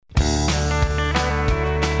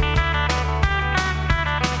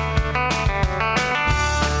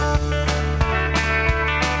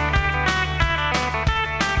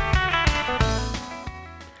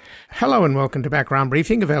Hello and welcome to Background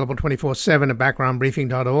Briefing, available 24/7 at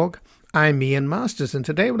backgroundbriefing.org. I'm Ian Masters, and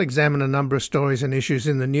today we'll examine a number of stories and issues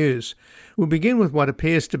in the news. We'll begin with what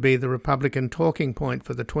appears to be the Republican talking point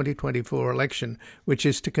for the 2024 election, which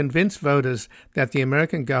is to convince voters that the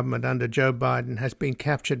American government under Joe Biden has been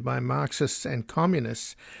captured by Marxists and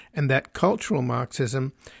communists, and that cultural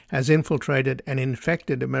Marxism has infiltrated and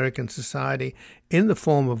infected American society in the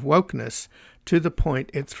form of wokeness to the point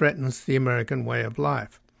it threatens the American way of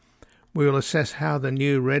life. We will assess how the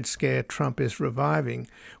new Red Scare Trump is reviving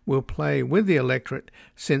will play with the electorate,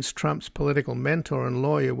 since Trump's political mentor and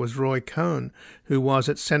lawyer was Roy Cohn, who was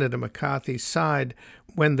at Senator McCarthy's side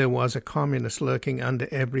when there was a communist lurking under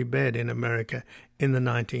every bed in America in the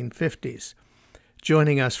 1950s.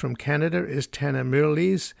 Joining us from Canada is Tanner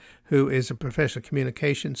Mirrlees, who is a professor of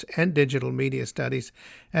communications and digital media studies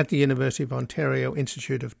at the University of Ontario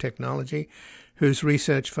Institute of Technology, whose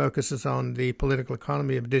research focuses on the political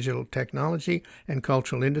economy of digital technology and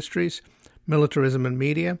cultural industries, militarism and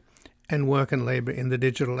media, and work and labor in the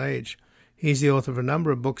digital age. He's the author of a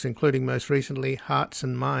number of books, including most recently Hearts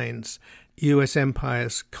and Minds, U.S.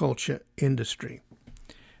 Empire's Culture Industry.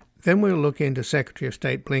 Then we'll look into Secretary of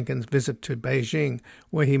State Blinken's visit to Beijing,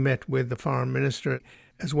 where he met with the foreign minister,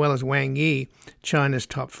 as well as Wang Yi, China's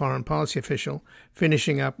top foreign policy official,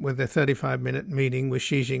 finishing up with a 35-minute meeting with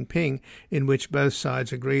Xi Jinping, in which both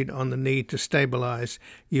sides agreed on the need to stabilize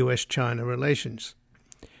U.S.-China relations.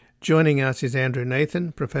 Joining us is Andrew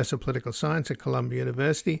Nathan, professor of political science at Columbia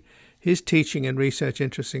University. His teaching and research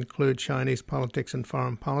interests include Chinese politics and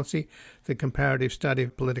foreign policy, the comparative study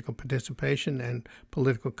of political participation and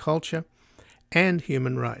political culture, and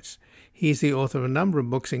human rights. He's the author of a number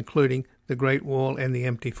of books, including The Great Wall and the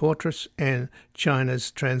Empty Fortress and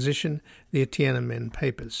China's Transition, the Tiananmen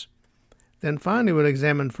Papers. Then finally, we'll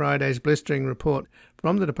examine Friday's blistering report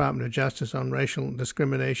from the Department of Justice on racial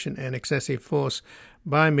discrimination and excessive force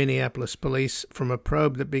by Minneapolis police, from a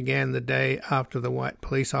probe that began the day after the white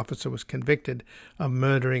police officer was convicted of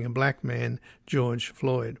murdering a black man, George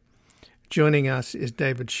Floyd. Joining us is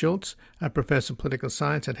David Schultz, a professor of political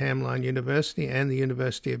science at Hamline University and the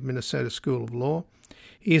University of Minnesota School of Law.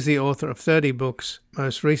 He is the author of 30 books,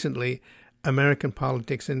 most recently American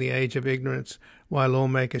Politics in the Age of Ignorance, Why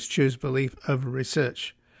Lawmakers Choose Belief Over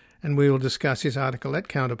Research. And we will discuss his article at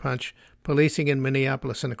Counterpunch, Policing in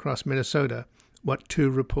Minneapolis and Across Minnesota, What Two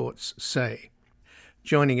Reports Say.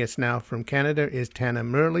 Joining us now from Canada is Tanner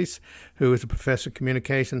Mirrlees, who is a professor of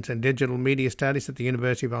communications and digital media studies at the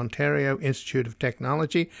University of Ontario Institute of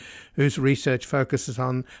Technology, whose research focuses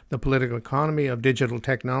on the political economy of digital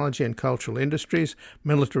technology and cultural industries,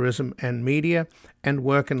 militarism and media, and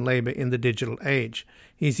work and labor in the digital age.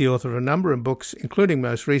 He's the author of a number of books, including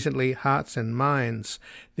most recently Hearts and Minds,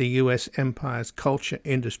 the U.S. Empire's Culture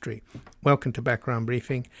Industry. Welcome to Background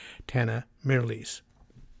Briefing, Tanner Mirrlees.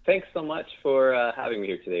 Thanks so much for having me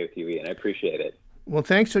here today with you, Ian. I appreciate it. Well,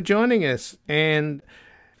 thanks for joining us. And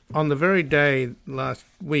on the very day last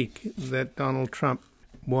week that Donald Trump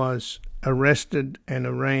was arrested and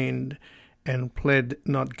arraigned and pled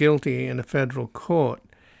not guilty in a federal court,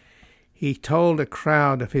 he told a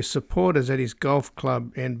crowd of his supporters at his golf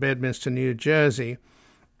club in Bedminster, New Jersey,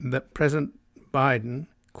 that President Biden,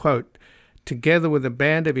 quote, together with a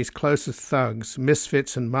band of his closest thugs,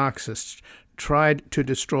 misfits and Marxists, tried to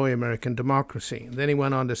destroy American democracy. And then he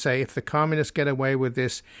went on to say, if the communists get away with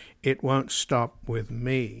this, it won't stop with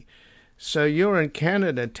me. So you're in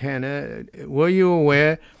Canada, Tanner. Were you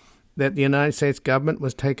aware that the United States government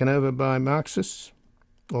was taken over by Marxists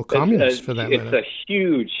or communists, for that matter? It's a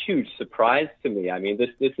huge, huge surprise to me. I mean,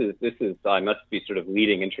 this is must be sort of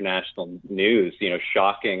leading international news.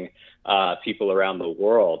 Shocking people around the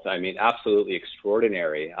world. I mean, absolutely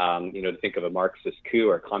extraordinary. To think of a Marxist coup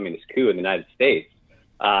or a communist coup in the United States.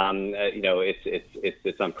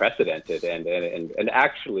 It's unprecedented and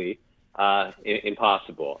actually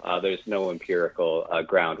impossible. There's no empirical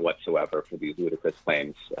ground whatsoever for these ludicrous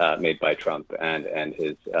claims made by Trump and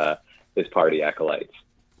his party acolytes.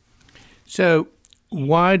 So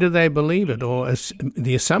why do they believe it? Or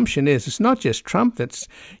the assumption is it's not just Trump that's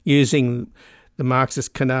using the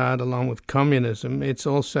Marxist canard along with communism. It's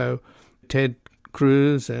also Ted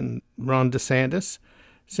Cruz and Ron DeSantis.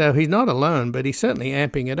 So he's not alone, but he's certainly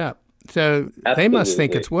amping it up. So Absolutely. They must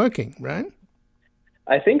think it's working, right?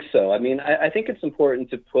 I think so. I mean, I think it's important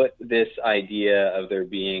to put this idea of there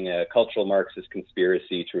being a cultural Marxist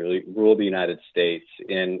conspiracy to really rule the United States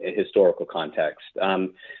in a historical context.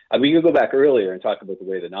 We could go back earlier and talk about the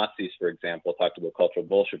way the Nazis, for example, talked about cultural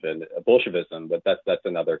Bolshevism, but that's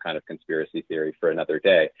another kind of conspiracy theory for another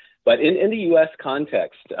day. But in the U.S.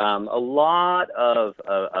 context, a lot of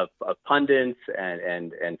pundits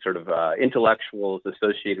and sort of intellectuals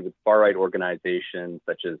associated with far-right organizations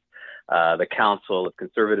such as the Council of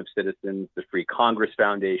Conservative Citizens, the Free Congress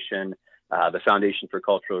Foundation, the Foundation for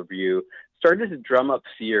Cultural Review, started to drum up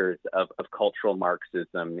fears of cultural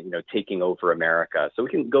Marxism, taking over America. So we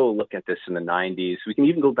can go look at this in the 90s. We can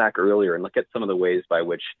even go back earlier and look at some of the ways by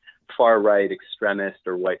which far-right extremist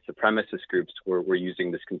or white supremacist groups were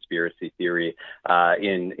using this conspiracy theory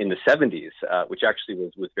in the 70s, which actually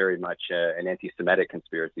was very much an anti-Semitic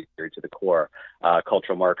conspiracy theory to the core.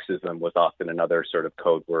 Cultural Marxism was often another sort of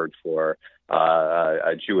code word for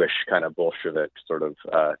a Jewish kind of Bolshevik sort of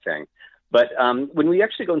thing. But when we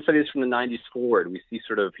actually go and study this from the 90s forward, we see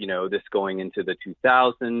sort of, this going into the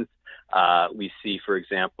 2000s. We see, for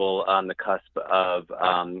example, on the cusp of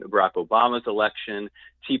Barack Obama's election,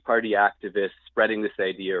 Tea Party activists spreading this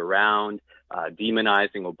idea around,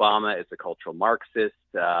 demonizing Obama as a cultural Marxist.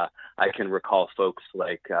 I can recall folks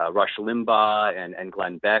like Rush Limbaugh and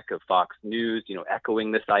Glenn Beck of Fox News,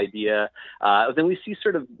 echoing this idea. Then we see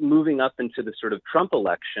sort of moving up into the sort of Trump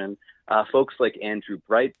election, folks like Andrew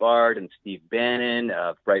Breitbart and Steve Bannon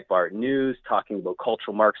of Breitbart News talking about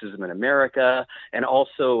cultural Marxism in America, and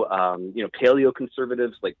also,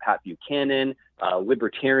 paleoconservatives like Pat Buchanan,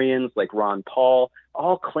 libertarians like Ron Paul,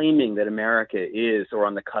 all claiming that America is or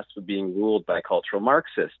on the cusp of being ruled by cultural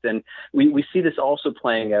Marxists. And we see this also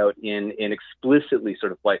playing out in explicitly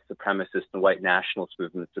sort of white supremacist and white nationalist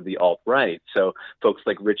movements of the alt-right. So folks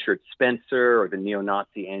like Richard Spencer or the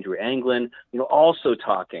neo-Nazi Andrew Anglin, also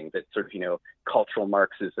talking that sort of, cultural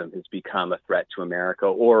Marxism has become a threat to America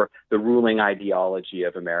or the ruling ideology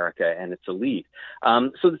of America and its elite.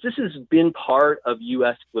 So this has been part of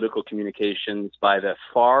U.S. political communications by the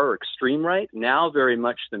far or extreme right, now very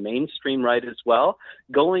much the mainstream right as well,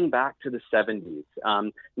 going back to the 70s.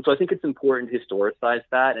 And so I think it's important to historicize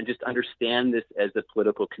that and just understand this as a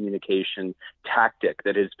political communication tactic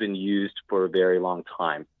that has been used for a very long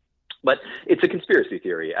time. But it's a conspiracy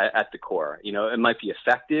theory at the core. It might be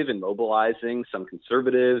effective in mobilizing some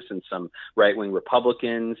conservatives and some right-wing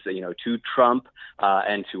Republicans, to Trump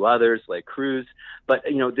and to others like Cruz. But,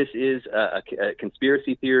 this is a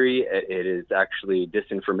conspiracy theory. It is actually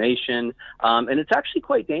disinformation. And it's actually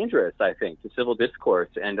quite dangerous, I think, to civil discourse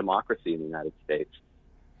and democracy in the United States.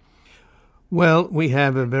 Well, we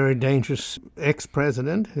have a very dangerous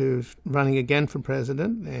ex-president who's running again for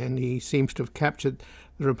president, and he seems to have captured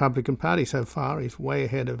the Republican Party so far. He's way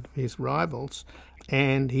ahead of his rivals,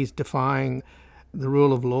 and he's defying the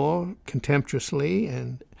rule of law contemptuously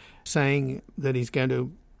and saying that he's going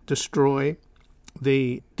to destroy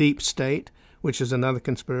the deep state, which is another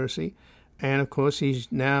conspiracy. And, of course,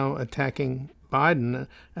 he's now attacking Biden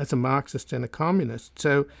as a Marxist and a communist.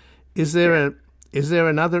 So is there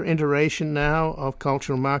another iteration now of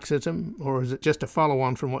cultural Marxism, or is it just a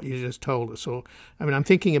follow-on from what you just told us? Or, I'm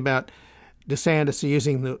thinking about DeSantis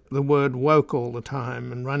using the word woke all the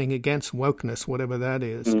time and running against wokeness, whatever that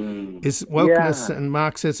is. Is wokeness and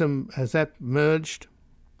Marxism, has that merged?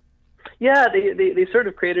 Yeah, they sort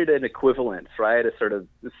of created an equivalence, right? A sort of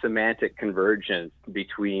semantic convergence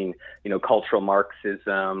between, cultural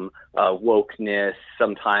Marxism, wokeness.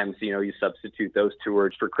 Sometimes, you substitute those two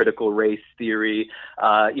words for critical race theory,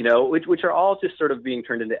 which are all just sort of being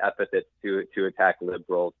turned into epithets to attack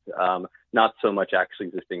liberals. Not so much actually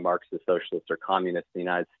existing Marxist, socialists, or communists in the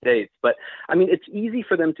United States. But, it's easy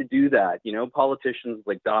for them to do that. Politicians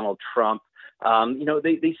like Donald Trump,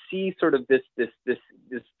 they see sort of this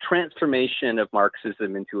transformation of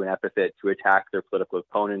Marxism into an epithet to attack their political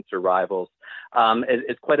opponents or rivals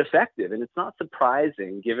as quite effective. And it's not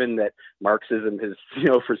surprising, given that Marxism has,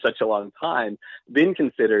 for such a long time been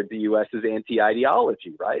considered the U.S.'s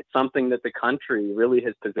anti-ideology, right? Something that the country really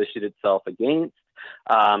has positioned itself against.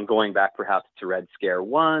 Going back perhaps to Red Scare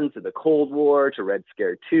I, to the Cold War, to Red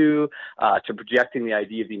Scare II, to projecting the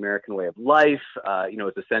idea of the American way of life, as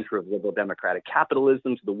the center of liberal democratic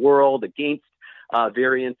capitalism to the world against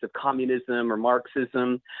variants of communism or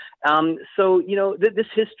Marxism. This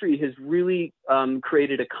history has really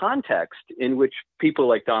created a context in which people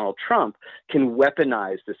like Donald Trump can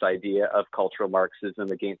weaponize this idea of cultural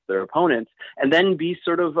Marxism against their opponents and then be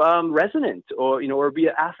sort of resonant or be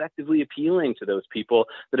affectively appealing to those people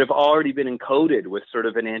that have already been encoded with sort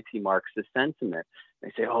of an anti-Marxist sentiment.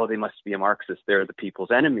 They say, oh, they must be a Marxist. They're the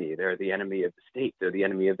people's enemy. They're the enemy of the state. They're the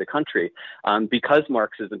enemy of the country, because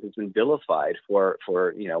Marxism has been vilified for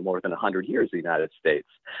more than 100 years in the United States.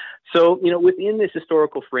 So, within this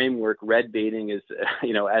historical framework, red baiting is,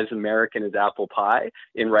 as American as apple pie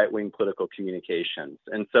in right-wing political communications.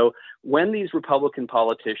 And so when these Republican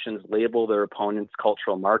politicians label their opponents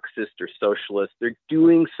cultural Marxist or socialist, they're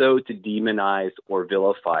doing so to demonize or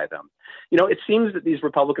vilify them. It seems that these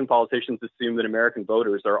Republican politicians assume that American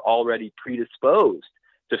voters are already predisposed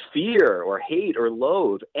to fear or hate or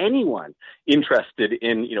loathe anyone interested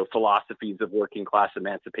in, philosophies of working class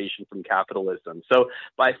emancipation from capitalism. So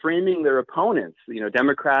by framing their opponents,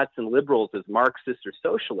 Democrats and liberals as Marxists or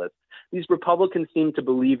socialists, these Republicans seem to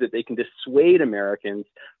believe that they can dissuade Americans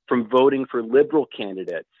from voting for liberal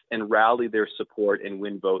candidates and rally their support and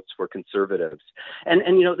win votes for conservatives. And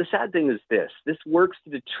the sad thing is this works to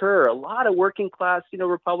deter a lot of working class,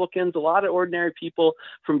 Republicans, a lot of ordinary people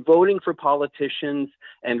from voting for politicians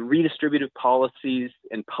and redistributive policies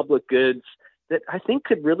and public goods that I think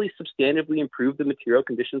could really substantively improve the material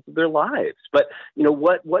conditions of their lives. But,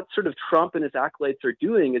 what sort of Trump and his acolytes are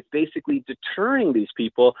doing is basically deterring these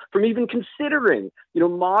people from even considering,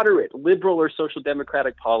 moderate, liberal or social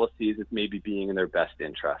democratic policies as maybe being in their best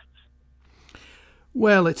interests.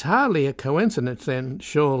 Well, it's hardly a coincidence then,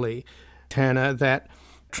 surely, Tanner, that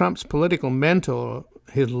Trump's political mentor,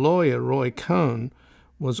 his lawyer, Roy Cohn,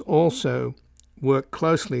 was also worked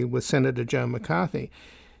closely with Senator Joe McCarthy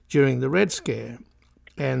during the Red Scare.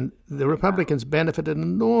 And the Republicans benefited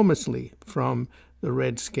enormously from the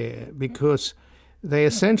Red Scare because they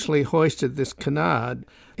essentially hoisted this canard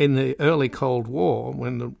in the early Cold War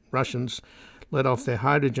when the Russians let off their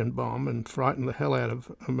hydrogen bomb and frightened the hell out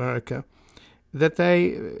of America, that they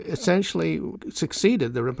essentially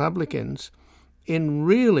succeeded, the Republicans, in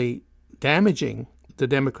really damaging the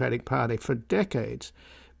Democratic Party for decades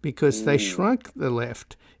because they shrunk the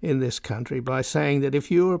left in this country by saying that if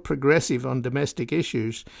you were progressive on domestic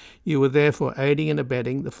issues, you were therefore aiding and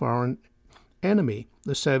abetting the foreign enemy,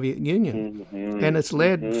 the Soviet Union. And it's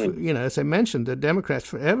led, as I mentioned, the Democrats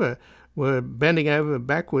forever were bending over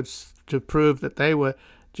backwards to prove that they were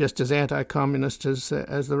just as anti-communist as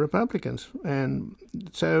the Republicans. And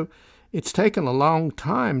so it's taken a long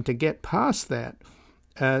time to get past that.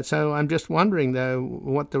 So I'm just wondering, though,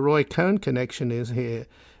 what the Roy Cohn connection is here.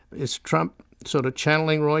 Is Trump sort of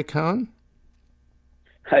channeling Roy Cohn?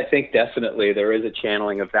 I think definitely there is a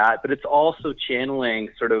channeling of that, but it's also channeling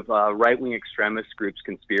sort of right-wing extremist groups'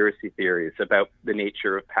 conspiracy theories about the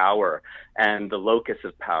nature of power and the locus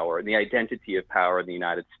of power and the identity of power in the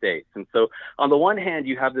United States. And so on the one hand,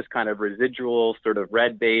 you have this kind of residual sort of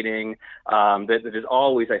red baiting that has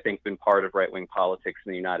always, I think, been part of right-wing politics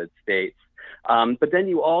in the United States. But then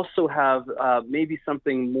you also have maybe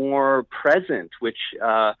something more present, which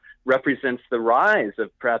represents the rise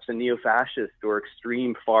of perhaps a neo-fascist or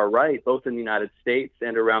extreme far right, both in the United States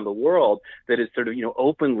and around the world, that is sort of,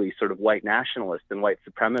 openly sort of white nationalist and white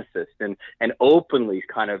supremacist and openly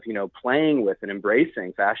kind of, playing with and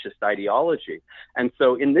embracing fascist ideology. And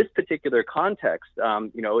so in this particular context,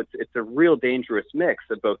 it's a real dangerous mix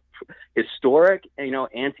of both historic,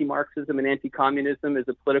 anti-Marxism and anti-communism as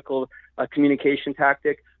a political communication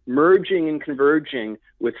tactic, merging and converging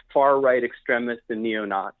with far-right extremist and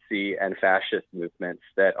neo-Nazi and fascist movements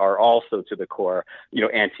that are also to the core,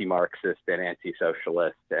 anti-Marxist and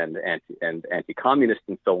anti-socialist and anti-communist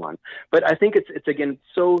and so on. But I think it's again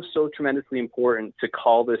so tremendously important to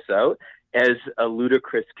call this out as a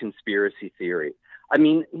ludicrous conspiracy theory. I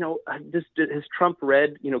mean, has Trump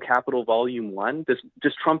read, Capital Volume 1?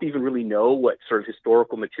 Does Trump even really know what sort of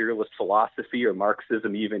historical materialist philosophy or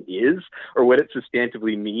Marxism even is, or what it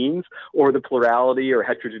substantively means, or the plurality or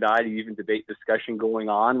heterogeneity, even debate discussion going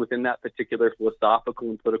on within that particular philosophical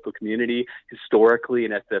and political community historically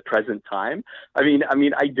and at the present time? I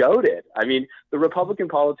mean, I doubt it. I mean, the Republican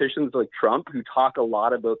politicians like Trump, who talk a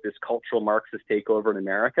lot about this cultural Marxist takeover in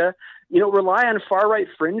America, rely on far-right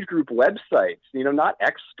fringe group websites, not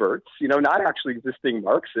experts, not actually existing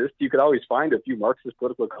Marxists. You could always find a few Marxist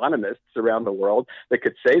political economists around the world that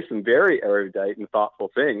could say some very erudite and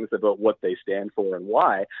thoughtful things about what they stand for and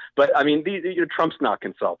why. But I mean, Trump's not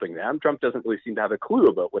consulting them. Trump doesn't really seem to have a clue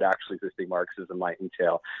about what actually existing Marxism might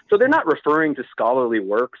entail. So they're not referring to scholarly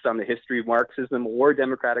works on the history of Marxism or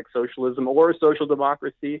democratic socialism or social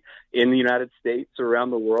democracy in the United States or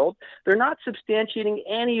around the world. They're not substantiating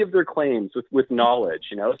any of their claims with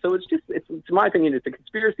knowledge, So it's in my opinion, it's a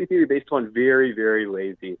conspiracy theory based on very, very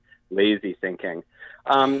lazy thinking.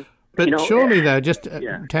 But surely, though, just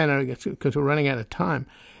Tanner, because we're running out of time,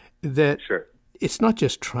 that Sure. It's not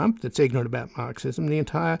just Trump that's ignorant about Marxism. The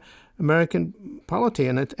entire American polity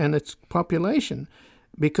and its population,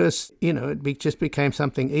 because, it just became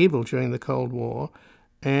something evil during the Cold War,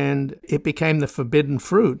 and it became the forbidden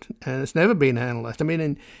fruit, and it's never been analyzed. I mean,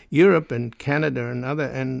 in Europe and Canada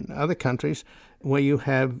and other countries where you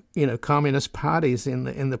have, communist parties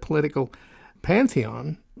in the political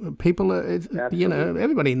pantheon, people are,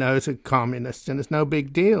 everybody knows a communist, and it's no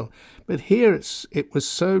big deal. But here it was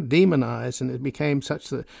so demonized, and it became such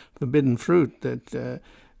the forbidden fruit that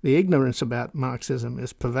the ignorance about Marxism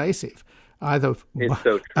is pervasive, either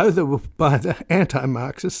by the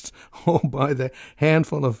anti-Marxists or by the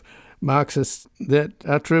handful of Marxists that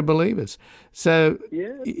are true believers. So,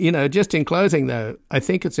 just in closing, though, I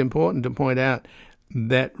think it's important to point out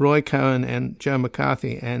that Roy Cohn and Joe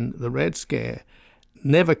McCarthy and the Red Scare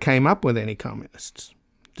never came up with any communists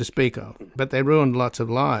to speak of, but they ruined lots of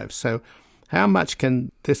lives. So how much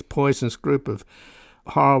can this poisonous group of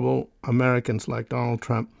horrible Americans like Donald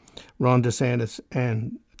Trump, Ron DeSantis,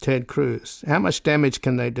 and Ted Cruz, how much damage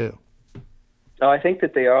can they do? No, I think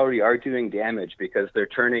that they already are doing damage because they're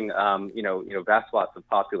turning, vast swaths of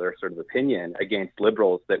popular sort of opinion against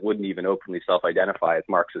liberals that wouldn't even openly self-identify as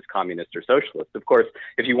Marxist, communist, or socialist. Of course,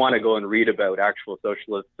 if you want to go and read about actual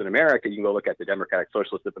socialists in America, you can go look at the Democratic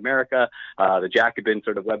Socialists of America, the Jacobin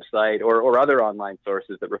sort of website, or other online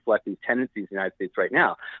sources that reflect these tendencies in the United States right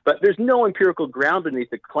now. But there's no empirical ground beneath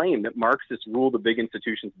the claim that Marxists rule the big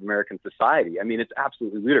institutions of American society. I mean, it's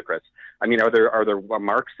absolutely ludicrous. I mean, are there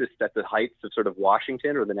Marxists at the heights of sort of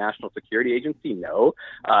Washington or the National Security Agency? No.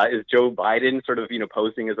 Is Joe Biden sort of,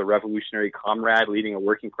 posing as a revolutionary comrade leading a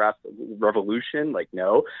working class revolution? Like,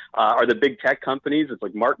 no. Are the big tech companies, it's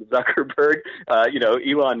like Mark Zuckerberg,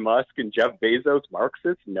 Elon Musk and Jeff Bezos,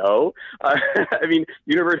 Marxists? No. I mean,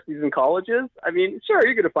 universities and colleges? I mean, sure,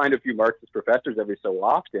 you're going to find a few Marxist professors every so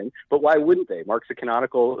often, but why wouldn't they? Mark's a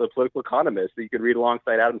canonical political economist that you could read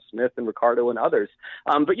alongside Adam Smith and Ricardo and others.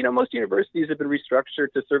 But, most universities have been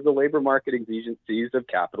restructured to serve the labor market exigencies of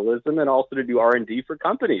capitalism and also to do R&D for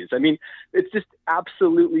companies. I mean, it's just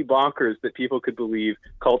absolutely bonkers that people could believe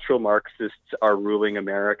cultural Marxists are ruling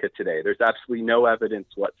America today. There's absolutely no evidence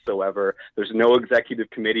whatsoever. There's no executive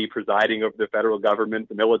committee presiding over the federal government,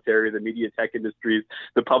 the military, the media tech industries,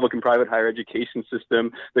 the public and private higher education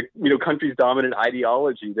system, the country's dominant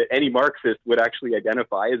ideology that any Marxist would actually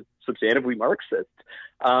identify as substantively Marxist.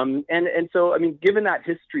 And so, I mean, given that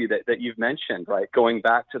history that you've mentioned, right, going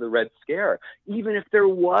back to the Red Scare, even if there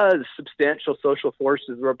was substantial social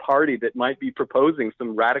forces or a party that might be proposing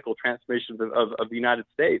some radical transformation of the United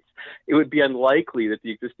States, it would be unlikely that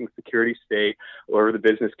the existing security state or the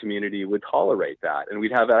business community would tolerate that. And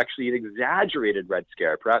we'd have actually an exaggerated Red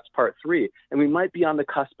Scare, perhaps part 3. And we might be on the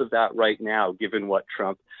cusp of that right now, given what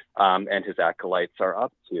Trump and his acolytes are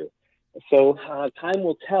up to. So time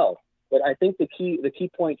will tell. But I think the key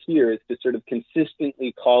point here is to sort of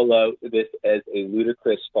consistently call out this as a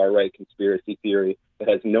ludicrous far-right conspiracy theory that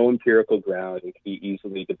has no empirical ground and can be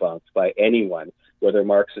easily debunked by anyone, whether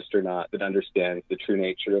Marxist or not, that understands the true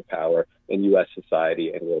nature of power in U.S.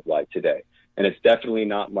 society and worldwide today. And it's definitely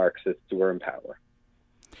not Marxists who are in power.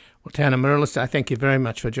 Well, Tanner Mirrlees, I thank you very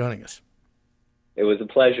much for joining us. It was a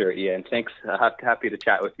pleasure, Ian. Thanks. Happy to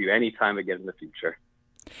chat with you anytime again in the future.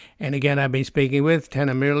 And again, I've been speaking with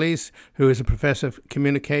Tanner Mirrlees, who is a professor of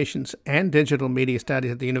communications and digital media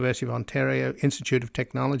studies at the University of Ontario Institute of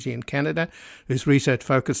Technology in Canada, whose research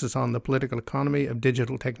focuses on the political economy of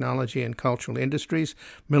digital technology and cultural industries,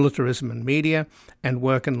 militarism and media, and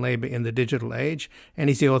work and labor in the digital age. And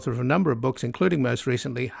he's the author of a number of books, including most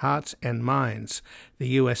recently Hearts and Minds, the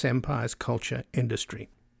U.S. Empire's Culture Industry.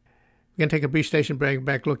 We're going to take a brief station break,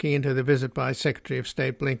 back looking into the visit by Secretary of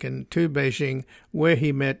State Blinken to Beijing, where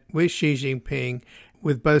he met with Xi Jinping,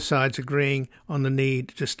 with both sides agreeing on the need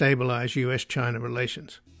to stabilize U.S.-China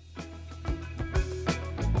relations.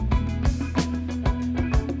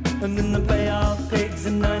 And in the Bay of Pigs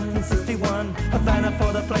in 1961, Havana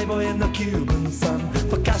for the Playboy in the Cuban sun.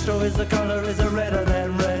 For Castro is the color is a redder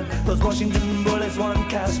than red. Those Washington bullets want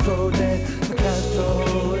Castro dead. For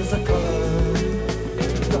Castro is the color.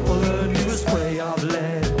 Double new spray of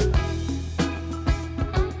lead.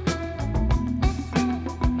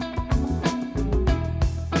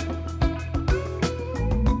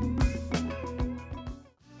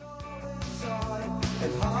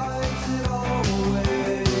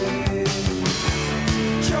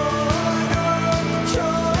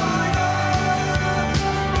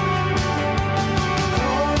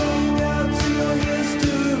 Calling out to your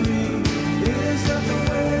history. Is that the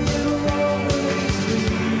way you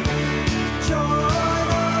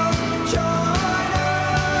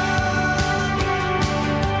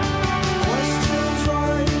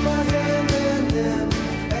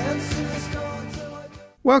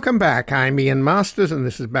Welcome back. I'm Ian Masters, and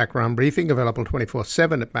this is Background Briefing, available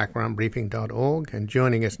 24/7 at backgroundbriefing.org. And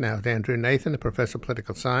joining us now is Andrew Nathan, a professor of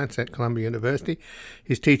political science at Columbia University.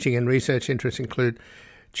 His teaching and research interests include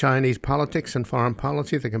Chinese politics and foreign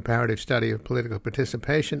policy, the comparative study of political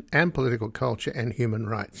participation and political culture and human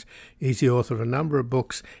rights. He's the author of a number of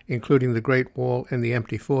books, including The Great Wall and the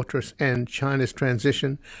Empty Fortress and China's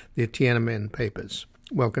Transition, the Tiananmen Papers.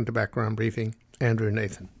 Welcome to Background Briefing, Andrew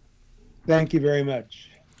Nathan. Thank you very much.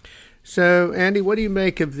 So, Andy, what do you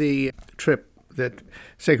make of the trip that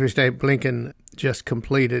Secretary of State Blinken just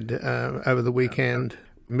completed over the weekend,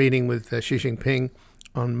 meeting with Xi Jinping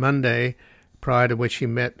on Monday, prior to which he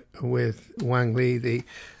met with Wang Li,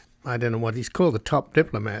 I don't know what he's called, the top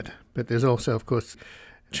diplomat, but there's also, of course,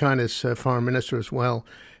 China's foreign minister as well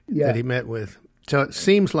that he met with. So it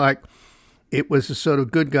seems like it was a sort of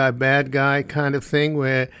good guy, bad guy kind of thing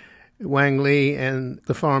where Wang Li and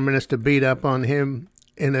the foreign minister beat up on him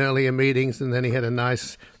in earlier meetings, and then he had a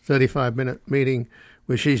nice 35-minute meeting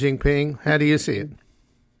with Xi Jinping. How do you see it?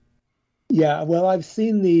 Yeah, well, I've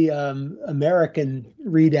seen the American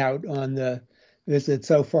readout on the visit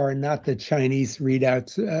so far, not the Chinese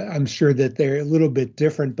readouts. I'm sure that they're a little bit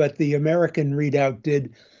different, but the American readout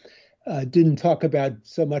didn't talk about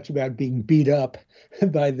so much about being beat up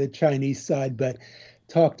by the Chinese side, but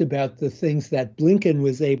talked about the things that Blinken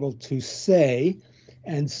was able to say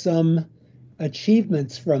and some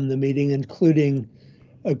achievements from the meeting, including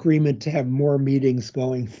agreement to have more meetings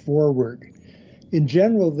going forward. In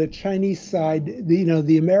general, the Chinese side,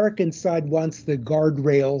 the American side wants the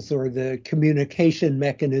guardrails or the communication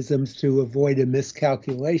mechanisms to avoid a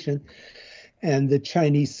miscalculation. And the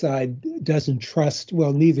Chinese side doesn't trust,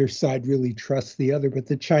 well, neither side really trusts the other, but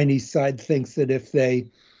the Chinese side thinks that if they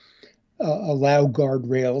allow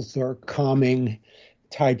guardrails or calming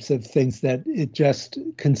types of things, that it just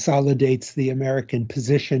consolidates the American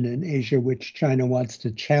position in Asia, which China wants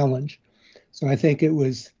to challenge. So I think it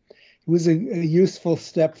was a useful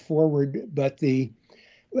step forward,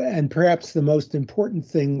 and perhaps the most important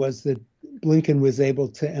thing was that Blinken was able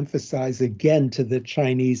to emphasize again to the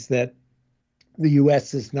Chinese that the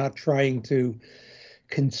U.S. is not trying to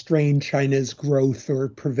constrain China's growth or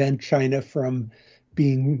prevent China from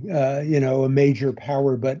being, a major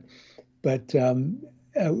power, but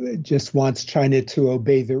just wants China to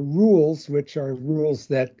obey the rules, which are rules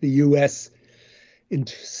that the U.S.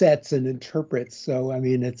 sets and interprets. So, I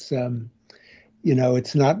mean, it's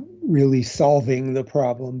not really solving the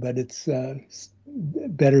problem, but it's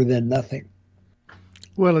better than nothing.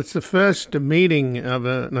 Well, it's the first meeting of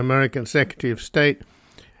an American Secretary of State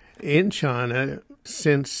in China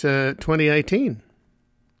since 2018.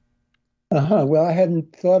 Well, I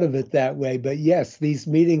hadn't thought of it that way, but yes, these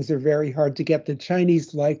meetings are very hard to get. The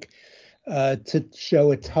Chinese like to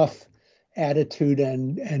show a tough attitude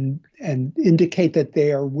and indicate that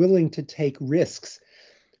they are willing to take risks,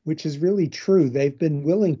 which is really true. They've been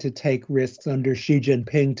willing to take risks under Xi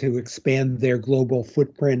Jinping to expand their global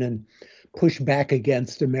footprint and push back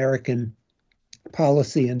against American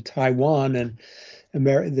policy in Taiwan and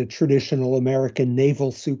the traditional American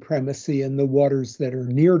naval supremacy in the waters that are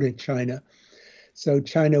near to China. So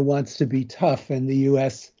China wants to be tough, and the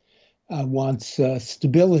U.S. wants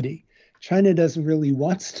stability. China doesn't really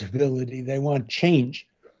want stability. They want change.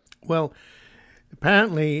 Well,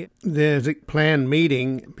 apparently there's a planned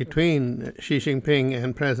meeting between Xi Jinping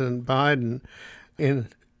and President Biden in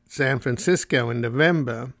San Francisco in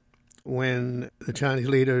November, when the Chinese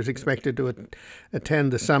leader is expected to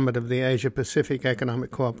attend the summit of the Asia-Pacific Economic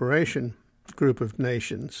Cooperation group of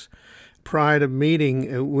nations. Prior to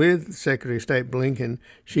meeting with Secretary of State Blinken,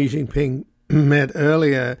 Xi Jinping met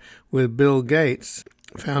earlier with Bill Gates,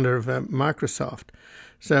 founder of Microsoft.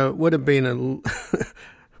 So it would have been a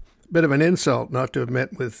bit of an insult not to have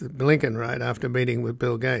met with Blinken right after meeting with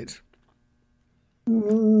Bill Gates.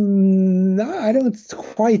 No, I don't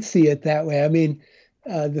quite see it that way. I mean,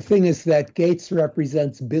 the thing is that Gates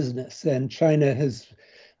represents business, and China has,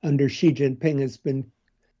 under Xi Jinping, has been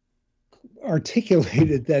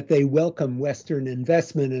articulated that they welcome Western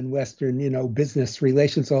investment and Western, business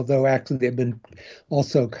relations, although actually they've been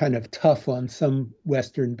also kind of tough on some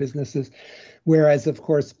Western businesses. Whereas, of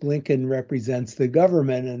course, Blinken represents the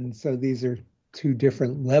government, and so these are two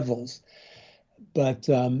different levels. But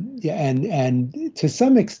and to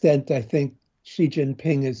some extent, I think Xi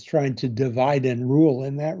Jinping is trying to divide and rule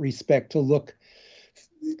in that respect, to look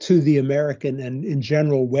to the American and, in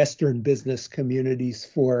general, Western business communities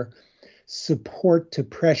for support to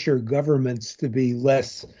pressure governments to be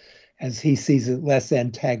less, as he sees it, less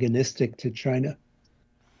antagonistic to China.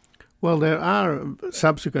 Well, there are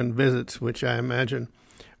subsequent visits, which I imagine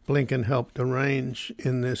Blinken helped arrange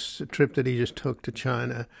in this trip that he just took to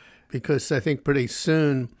China, because I think pretty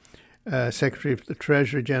soon Secretary of the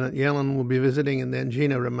Treasury Janet Yellen will be visiting, and then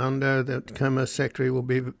Gina Raimondo, the Commerce Secretary, will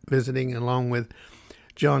be visiting, along with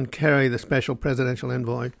John Kerry, the Special Presidential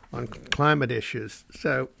Envoy on climate issues.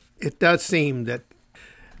 So it does seem that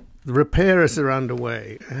the repairs are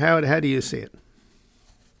underway. How do you see it?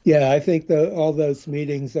 Yeah, I think all those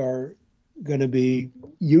meetings are going to be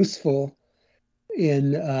useful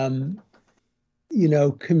in,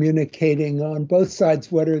 communicating on both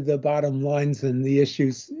sides what are the bottom lines and the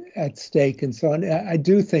issues at stake and so on. I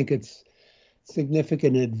do think it's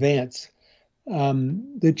significant advance.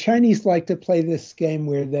 The Chinese like to play this game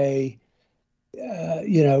where they,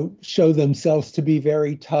 show themselves to be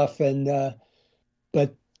very tough,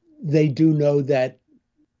 but they do know that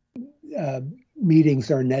meetings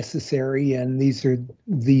are necessary, and these are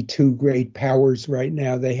the two great powers right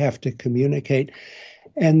now. They have to communicate.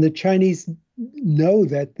 And the Chinese know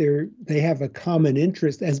that they have a common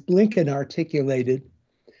interest, as Blinken articulated,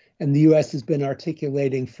 and the U.S. has been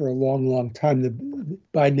articulating for a long, long time. The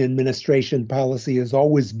Biden administration policy has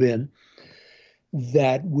always been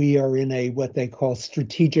that we are in what they call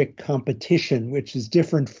strategic competition, which is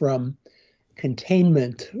different from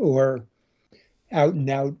containment or out and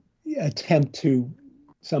out attempt to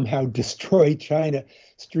somehow destroy China.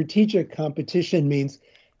 Strategic competition means,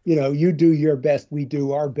 you do your best, we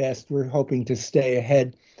do our best, we're hoping to stay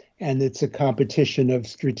ahead. And it's a competition of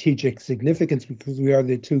strategic significance because we are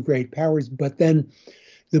the two great powers. But then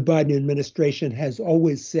the Biden administration has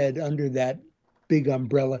always said, under that big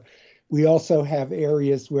umbrella, we also have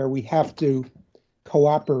areas where we have to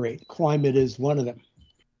cooperate. Climate is one of them.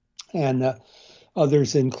 And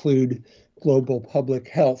others include global public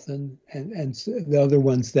health and the other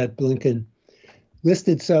ones that Blinken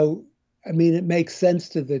listed. So, it makes sense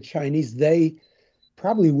to the Chinese. They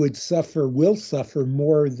probably will suffer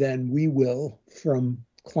more than we will from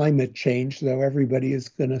climate change, though everybody is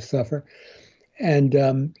going to suffer.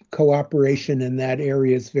 And cooperation in that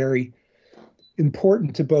area is very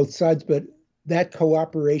important to both sides, but that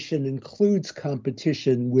cooperation includes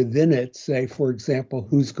competition within it. Say, for example,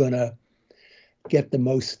 who's going to get the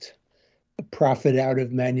most profit out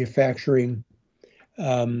of manufacturing,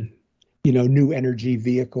 new energy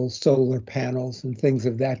vehicles, solar panels, and things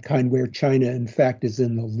of that kind, where China, in fact, is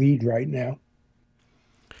in the lead right now.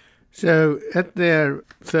 So at their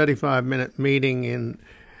 35-minute meeting in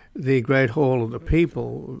the Great Hall of the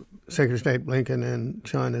People, Secretary of State Blinken and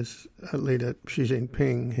China's leader Xi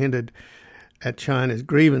Jinping hinted at China's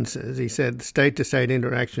grievances. He said state-to-state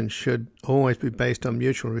interactions should always be based on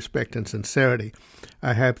mutual respect and sincerity.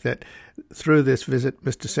 I hope that through this visit,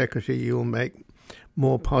 Mr. Secretary, you will make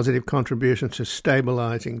more positive contributions to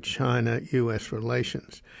stabilizing China-U.S.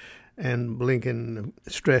 relations. And Blinken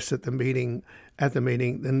stressed at the meeting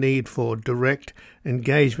the need for direct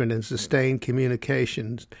engagement and sustained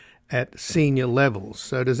communications at senior levels.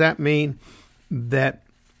 So does that mean that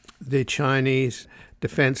the Chinese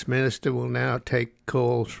Defense Minister will now take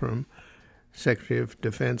calls from Secretary of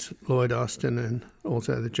Defense Lloyd Austin, and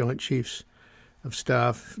also the Joint Chiefs of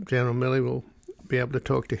Staff General Milley will be able to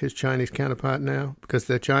talk to his Chinese counterpart now? Because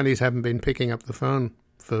the Chinese haven't been picking up the phone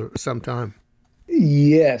for some time.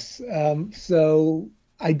 Yes. So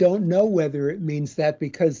I don't know whether it means that,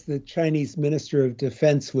 because the Chinese Minister of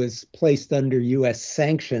Defense was placed under U.S.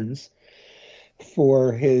 sanctions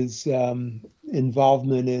for his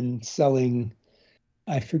involvement in selling,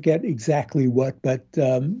 I forget exactly what, but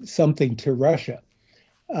something to Russia.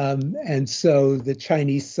 And so the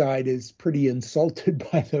Chinese side is pretty insulted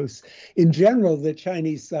by those. In general, the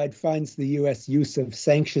Chinese side finds the U.S. use of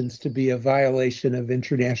sanctions to be a violation of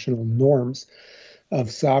international norms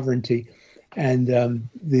of sovereignty. And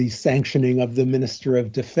the sanctioning of the Minister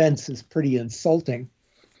of Defense is pretty insulting.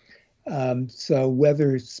 So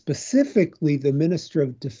whether specifically the Minister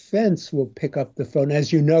of Defense will pick up the phone,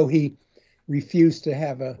 as you know, he refused to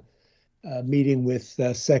have a meeting with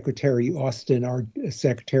Secretary Austin, our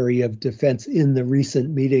Secretary of Defense, in the recent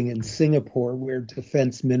meeting in Singapore, where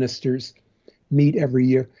defense ministers meet every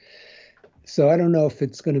year. So I don't know if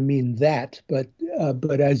it's going to mean that, but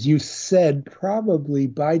as you said, probably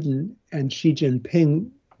Biden and Xi Jinping,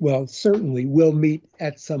 certainly will meet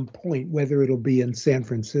at some point, whether it'll be in San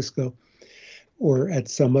Francisco or at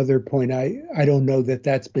some other point. I don't know that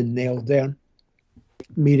that's been nailed down.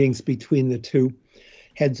 Meetings between the two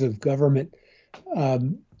heads of government,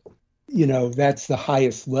 that's the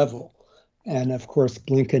highest level. And of course,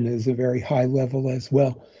 Blinken is a very high level as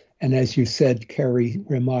well. And as you said, Kerry,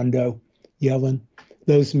 Raimondo, Yellen,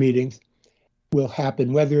 those meetings will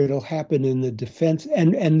happen. Whether it'll happen in the defense,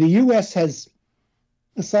 and the U.S. has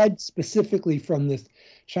aside specifically from the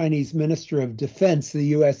Chinese Minister of Defense, the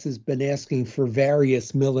U.S. has been asking for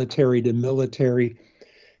various military to military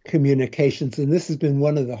communications. And this has been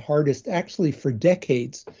one of the hardest, actually for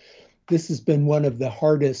decades, this has been one of the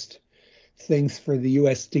hardest things for the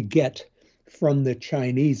U.S. to get from the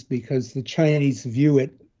Chinese, because the Chinese view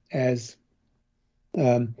it as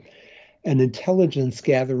an intelligence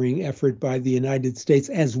gathering effort by the United States,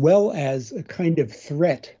 as well as a kind of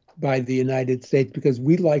threat by the United States, because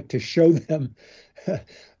we like to show them,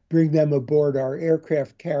 bring them aboard our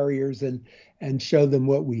aircraft carriers and show them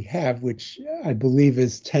what we have, which I believe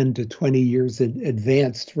is 10 to 20 years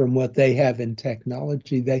advanced from what they have in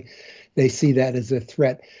technology. They see that as a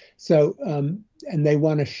threat. So, and they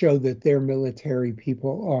want to show that their military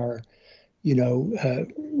people are,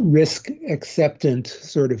 risk acceptant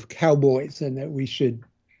sort of cowboys, and that we should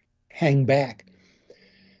hang back.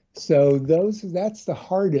 So that's the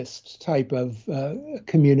hardest type of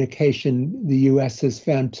communication the U.S. has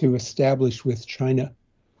found to establish with China.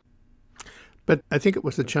 But I think it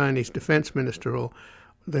was the Chinese defense minister or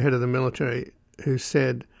the head of the military who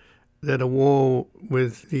said that a war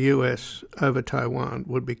with the U.S. over Taiwan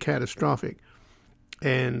would be catastrophic.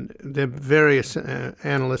 And the various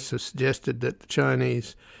analysts have suggested that the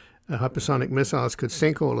Chinese hypersonic missiles could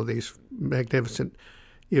sink all of these magnificent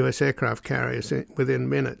U.S. aircraft carriers within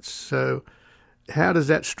minutes. So how does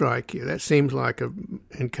that strike you? That seems like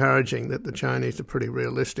encouraging that the Chinese are pretty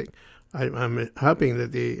realistic. I'm hoping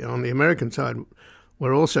that on the American side,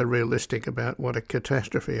 we're also realistic about what a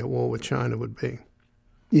catastrophe a war with China would be.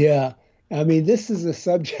 Yeah. I mean, this is a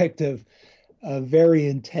subject of a very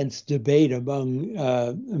intense debate among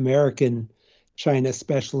American China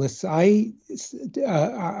specialists. I'm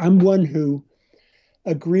one who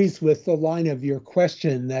agrees with the line of your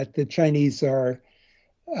question that the Chinese are,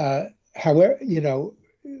 however,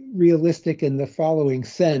 realistic in the following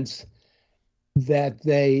sense, that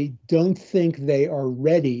they don't think they are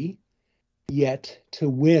ready yet to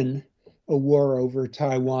win a war over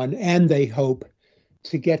Taiwan, and they hope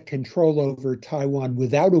to get control over Taiwan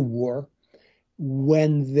without a war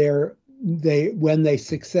when they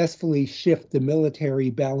successfully shift the military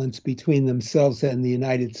balance between themselves and the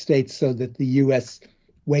United States, so that the U.S.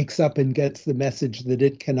 wakes up and gets the message that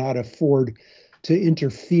it cannot afford to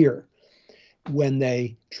interfere when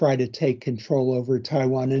they try to take control over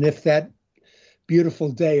Taiwan. And if that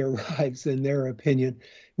beautiful day arrives, in their opinion,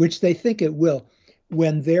 which they think it will,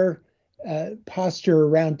 when their posture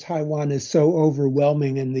around Taiwan is so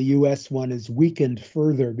overwhelming and the U.S. one is weakened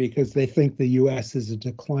further because they think the U.S. is a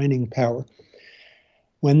declining power,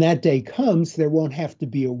 when that day comes, there won't have to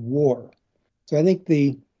be a war. So I think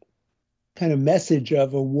the kind of message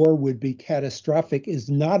of a war would be catastrophic is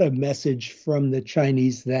not a message from the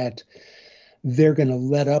Chinese that they're going to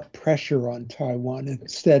let up pressure on Taiwan.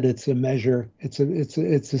 Instead, it's a measure. It's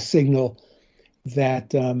a signal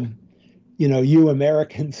that you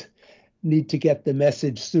Americans need to get the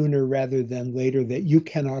message sooner rather than later that you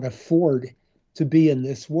cannot afford to be in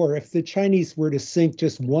this war. If the Chinese were to sink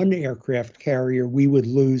just one aircraft carrier, we would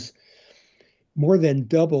lose more than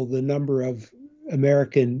double the number of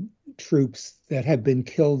American troops that have been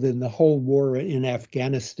killed in the whole war in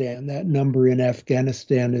Afghanistan. That number in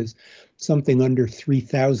Afghanistan is something under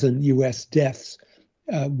 3,000 U.S. deaths,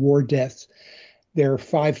 war deaths. There are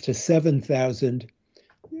 5,000 to 7,000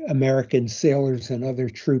 American sailors and other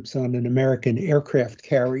troops on an American aircraft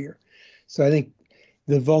carrier. So I think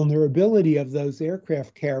the vulnerability of those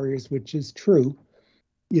aircraft carriers, which is true,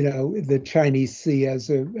 the Chinese see as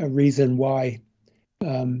a reason why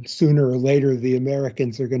sooner or later the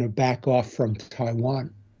Americans are going to back off from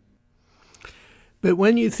Taiwan. But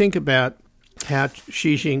when you think about how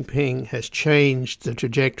Xi Jinping has changed the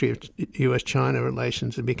trajectory of U.S.-China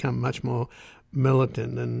relations and become much more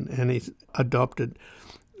militant, and he's adopted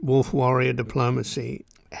wolf warrior diplomacy,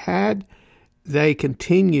 had they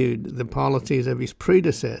continued the policies of his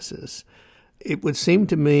predecessors, it would seem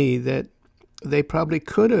to me that they probably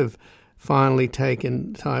could have finally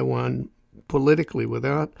taken Taiwan politically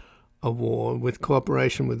without a war, with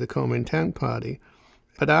cooperation with the Kuomintang Party.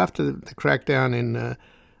 But after the crackdown in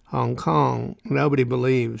Hong Kong, nobody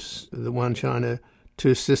believes the one China,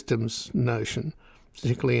 two systems notion,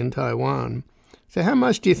 particularly in Taiwan. So how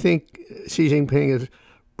much do you think Xi Jinping has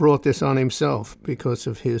brought this on himself because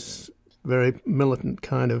of his very militant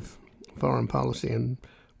kind of foreign policy and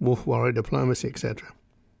wolf warrior diplomacy, etc.?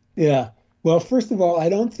 Yeah. Well, first of all, I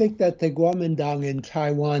don't think that the Kuomintang in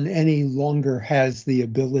Taiwan any longer has the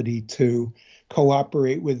ability to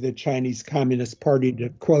cooperate with the Chinese Communist Party to,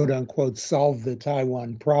 quote unquote, solve the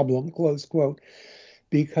Taiwan problem, close quote,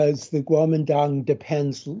 because the Kuomintang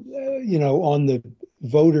depends, on the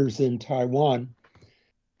voters in Taiwan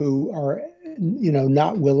who are,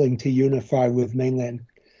 not willing to unify with mainland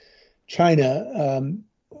China.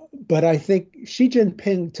 But I think Xi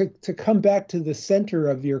Jinping, to come back to the center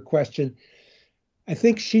of your question, I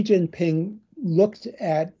think Xi Jinping looked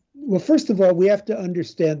at, well, first of all, we have to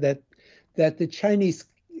understand that the Chinese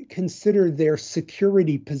consider their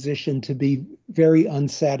security position to be very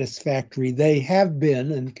unsatisfactory. They have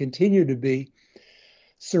been and continue to be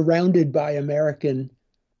surrounded by American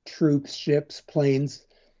troops, ships, planes,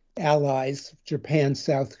 allies, Japan,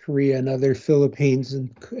 South Korea, and other Philippines,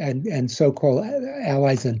 and so-called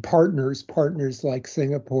allies and partners like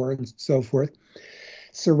Singapore and so forth,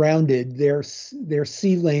 surrounded their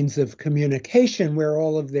sea lanes of communication where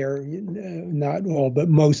all of their, not all, but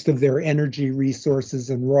most of their energy resources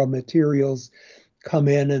and raw materials come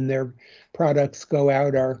in and their products go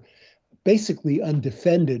out are basically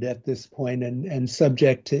undefended at this point and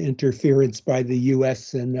subject to interference by the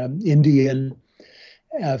U.S. and Indian,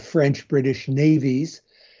 French, British navies.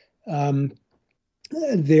 Their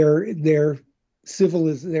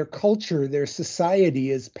culture, their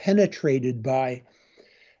society is penetrated by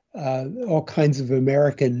all kinds of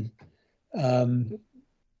American,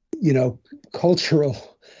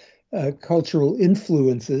 cultural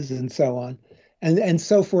influences and so on, and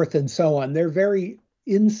so forth and so on. They're very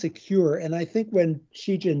insecure. And I think when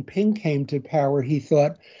Xi Jinping came to power, he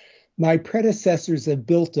thought, my predecessors have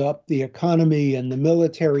built up the economy and the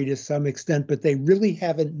military to some extent, but they really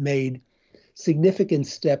haven't made significant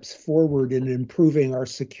steps forward in improving our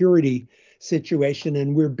security situation.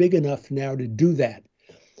 And we're big enough now to do that.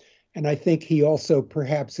 And I think he also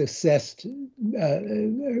perhaps assessed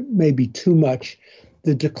maybe too much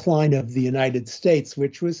the decline of the United States,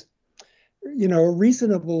 which was, a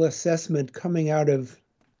reasonable assessment coming out of,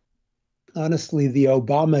 honestly, the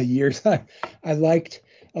Obama years. I liked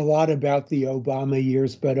a lot about the Obama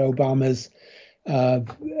years, but Obama's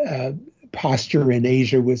posture in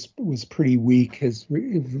Asia was pretty weak. His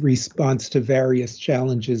response to various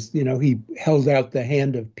challenges, he held out the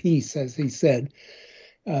hand of peace, as he said,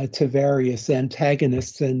 to various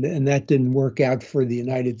antagonists, and that didn't work out for the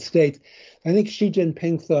United States. I think Xi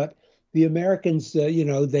Jinping thought the Americans,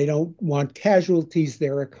 they don't want casualties.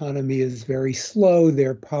 Their economy is very slow.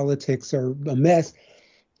 Their politics are a mess.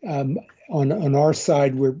 On our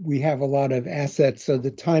side, we have a lot of assets, so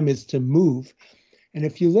the time is to move. And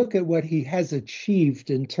if you look at what he has achieved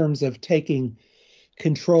in terms of taking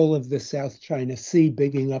control of the South China Sea,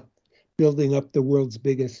 building up the world's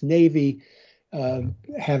biggest navy,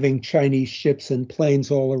 having Chinese ships and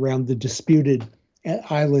planes all around the disputed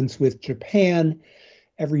islands with Japan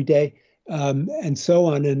every day, and so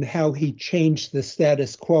on, and how he changed the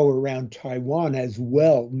status quo around Taiwan as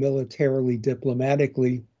well, militarily,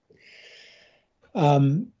 diplomatically.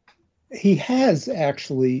 He has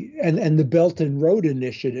actually, and the Belt and Road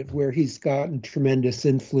Initiative, where he's gotten tremendous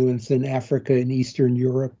influence in Africa and Eastern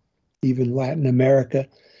Europe, even Latin America,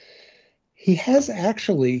 he has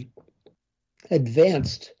actually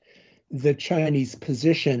advanced the Chinese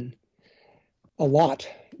position a lot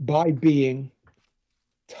by being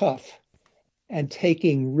tough and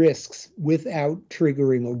taking risks without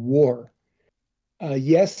triggering a war.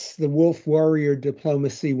 Yes, the wolf warrior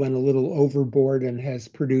diplomacy went a little overboard and has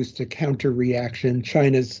produced a counter reaction.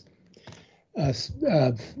 China's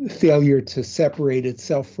failure to separate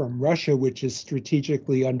itself from Russia, which is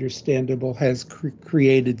strategically understandable, has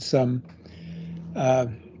created some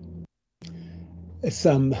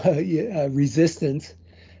resistance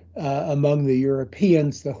among the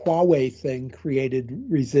Europeans. The Huawei thing created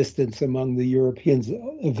resistance among the Europeans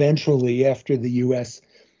eventually, after the U.S.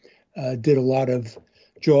 Did a lot of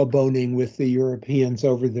jawboning with the Europeans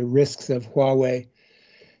over the risks of Huawei.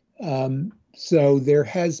 So there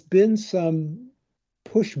has been some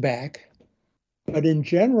pushback, but in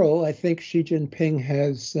general, I think Xi Jinping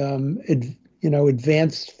has,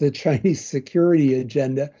 advanced the Chinese security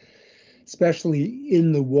agenda, especially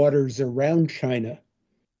in the waters around China.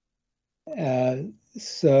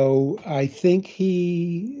 So I think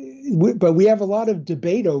but we have a lot of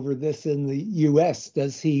debate over this in the U.S.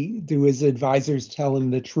 Do his advisors tell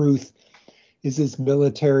him the truth? Is his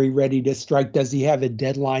military ready to strike? Does he have a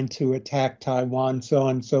deadline to attack Taiwan? So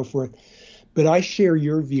on and so forth. But I share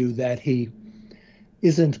your view that he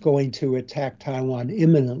isn't going to attack Taiwan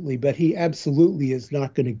imminently, but he absolutely is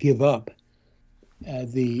not going to give up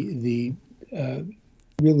the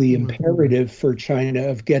really imperative for China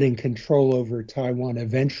of getting control over Taiwan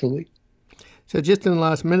eventually. So just in the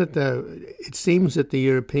last minute, though, it seems that the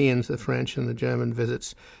Europeans, the French and the German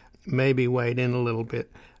visits, maybe weighed in a little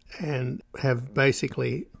bit and have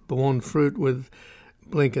basically borne fruit with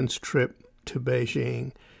Blinken's trip to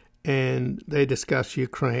Beijing, and they discuss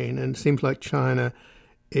Ukraine, and it seems like China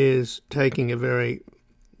is taking a very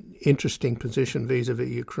interesting position vis-a-vis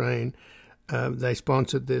Ukraine. They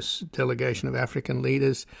sponsored this delegation of African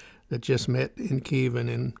leaders that just met in Kyiv and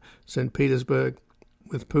in St. Petersburg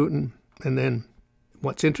with Putin. And then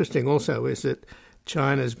what's interesting also is that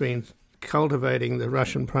China's been cultivating the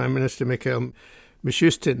Russian Prime Minister Mikhail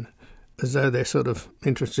Mishustin as though they're sort of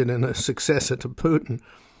interested in a successor to Putin.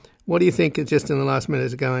 What do you think just in the last minute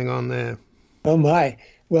is going on there? Oh, my.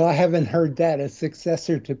 Well, I haven't heard that, a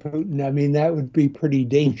successor to Putin. I mean, that would be pretty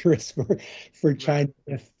dangerous for China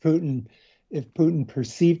if Putin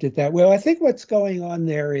perceived it that way. Well, I think what's going on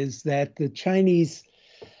there is that the Chinese,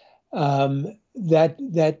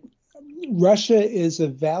 that Russia is a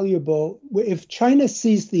valuable, if China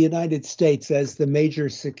sees the United States as the major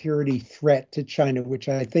security threat to China, which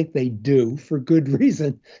I think they do for good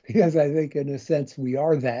reason, because I think in a sense we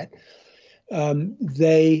are that,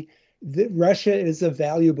 Russia is a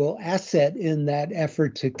valuable asset in that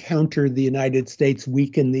effort to counter the United States,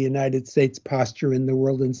 weaken the United States posture in the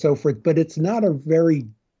world and so forth. But it's not a very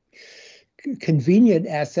convenient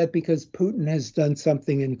asset because Putin has done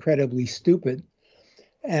something incredibly stupid.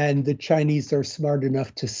 And the Chinese are smart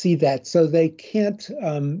enough to see that. So they can't,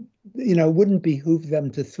 wouldn't behoove them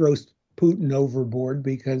to throw Putin overboard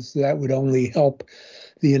because that would only help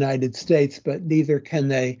the United States, but neither can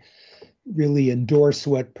they really endorse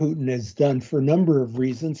what Putin has done for a number of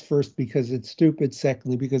reasons. First, because it's stupid.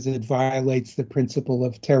 Secondly, because it violates the principle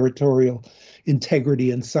of territorial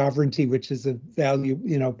integrity and sovereignty, which is a value,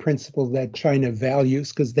 principle that China values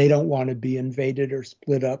because they don't want to be invaded or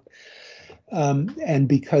split up. And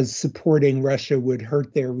because supporting Russia would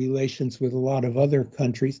hurt their relations with a lot of other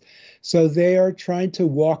countries. So they are trying to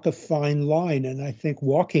walk a fine line, and I think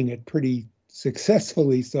walking it pretty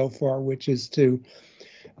successfully so far, which is to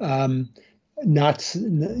not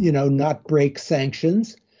break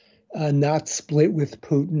sanctions, not split with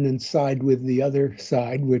Putin and side with the other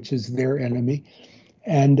side, which is their enemy,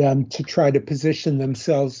 and to try to position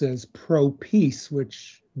themselves as pro-peace,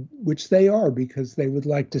 which they are because they would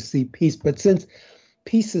like to see peace. But since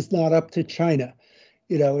peace is not up to China,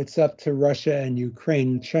 it's up to Russia and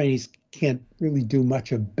Ukraine. The Chinese can't really do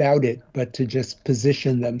much about it, but to just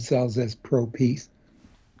position themselves as pro-peace.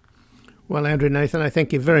 Well, Andrew Nathan, I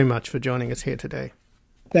thank you very much for joining us here today.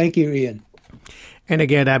 Thank you, Ian. And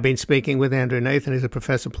again, I've been speaking with Andrew Nathan. He's a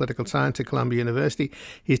professor of political science at Columbia University.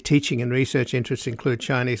 His teaching and research interests include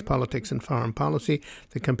Chinese politics and foreign policy,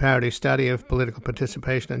 the comparative study of political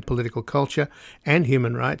participation and political culture, and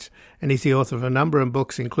human rights. And he's the author of a number of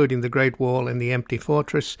books, including The Great Wall and the Empty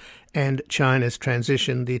Fortress and China's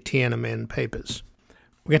Transition, the Tiananmen Papers.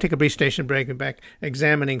 We're going to take a brief station break and back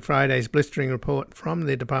examining Friday's blistering report from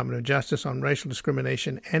the Department of Justice on racial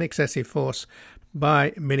discrimination and excessive force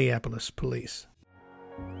by Minneapolis police.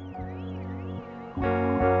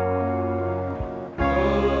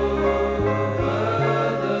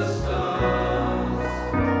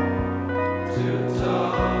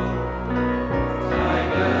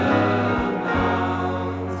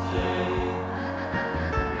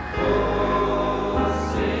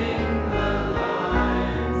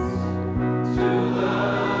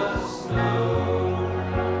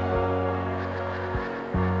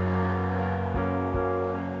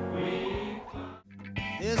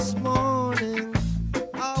 This morning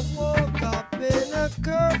I woke up in a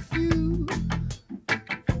curfew.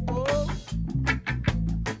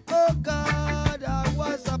 Oh God, I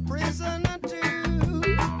was a prisoner too.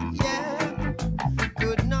 Yeah,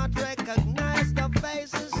 could not recognize the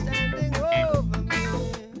faces standing over me.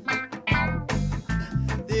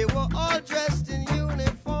 They were all dressed in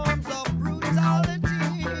uniforms of brutality.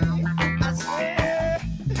 I swear,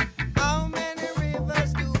 how many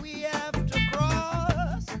rivers do we have to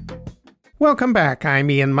cross? Welcome back. I'm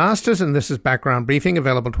Ian Masters, and this is Background Briefing,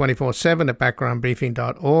 available 24/7 at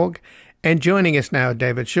backgroundbriefing.org. And joining us now,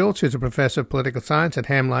 David Schultz, who's a professor of political science at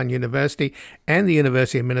Hamline University and the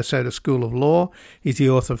University of Minnesota School of Law. He's the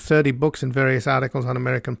author of 30 books and various articles on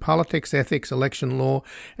American politics, ethics, election law,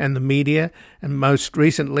 and the media, and most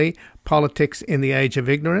recently, Politics in the Age of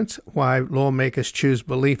Ignorance, Why Lawmakers Choose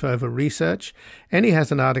Belief Over Research. And he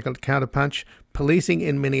has an article at Counterpunch, Policing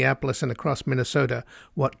in Minneapolis and Across Minnesota,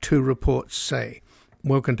 What Two Reports Say.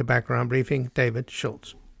 Welcome to Background Briefing, David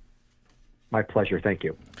Schultz. My pleasure. Thank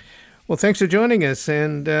you. Well, thanks for joining us.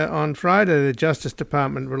 And on Friday, the Justice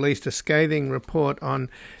Department released a scathing report on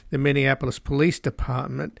the Minneapolis Police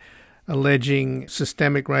Department alleging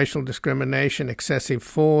systemic racial discrimination, excessive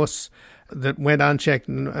force that went unchecked.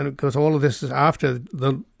 And of course, all of this is after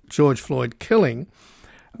the George Floyd killing.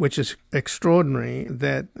 which is extraordinary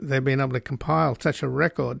that they've been able to compile such a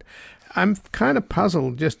record. I'm kind of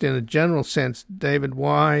puzzled, just in a general sense, David,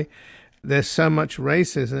 why there's so much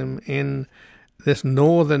racism in this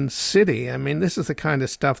northern city. I mean, this is the kind of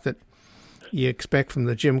stuff that you expect from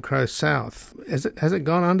the Jim Crow South. Has it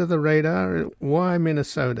gone under the radar? Why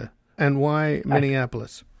Minnesota and why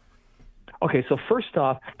Minneapolis? Okay, so first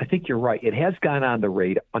off, I think you're right. It has gone on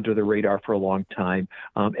the under the radar for a long time,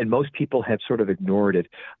 and most people have sort of ignored it.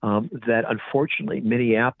 That unfortunately,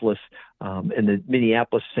 Minneapolis and the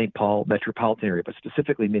Minneapolis-St. Paul metropolitan area, but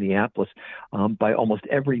specifically Minneapolis, by almost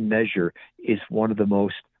every measure, is one of the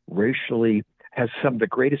most has some of the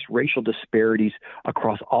greatest racial disparities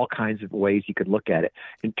across all kinds of ways you could look at it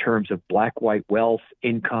in terms of black-white wealth,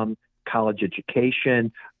 income, college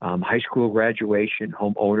education, high school graduation,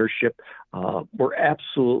 home ownership, were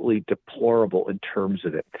absolutely deplorable in terms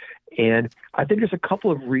of it. And I think there's a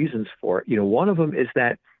couple of reasons for it. One of them is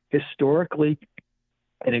that historically,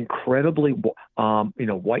 an incredibly,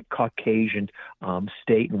 white Caucasian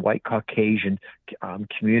state and white Caucasian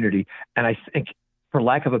community. And I think, for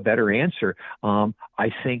lack of a better answer,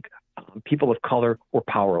 I think people of color were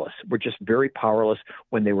powerless. We're just very powerless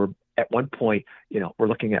when they were at one point, we're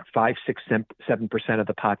looking at 5, 6, 7% of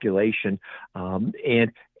the population,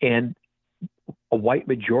 and a white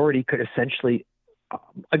majority could essentially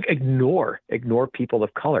ignore people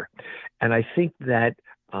of color. And I think that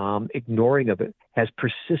ignoring of it has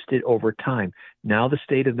persisted over time. Now the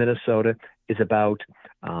state of Minnesota is about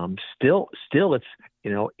still it's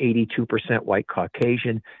 82% white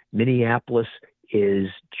Caucasian. Minneapolis is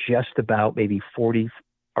just about maybe 40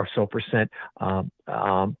 or so percent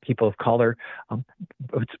people of color,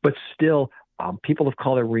 but still people of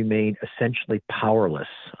color remain essentially powerless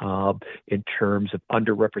in terms of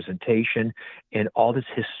underrepresentation, and all this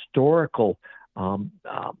historical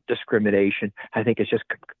discrimination, I think, has just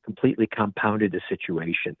completely compounded the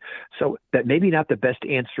situation. So that maybe not the best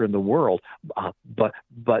answer in the world, but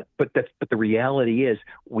the reality is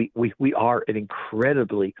we are an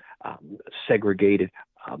incredibly segregated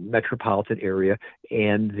metropolitan area,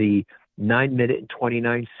 and the 9-minute and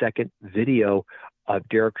 29-second video of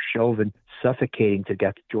Derek Chauvin suffocating to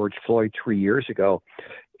death George Floyd 3 years ago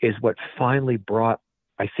is what finally brought,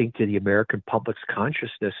 I think, to the American public's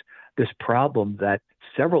consciousness this problem that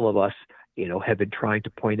several of us, have been trying to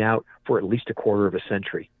point out for at least a quarter of a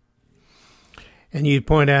century. And you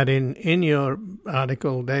point out in your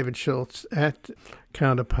article, David Schultz, at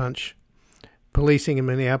Counterpunch, Policing in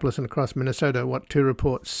Minneapolis and Across Minnesota, what two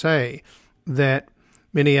reports say, that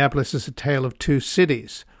Minneapolis is a tale of two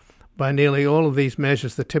cities. By nearly all of these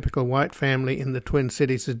measures, the typical white family in the Twin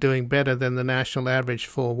Cities is doing better than the national average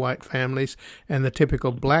for white families, and the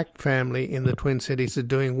typical black family in the Twin Cities is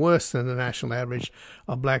doing worse than the national average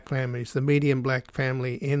of black families. The median black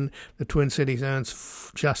family in the Twin Cities earns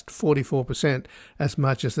just 44% as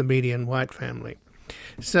much as the median white family.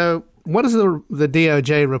 So what does the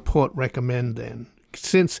DOJ report recommend then?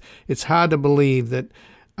 Since it's hard to believe that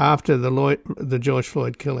after the George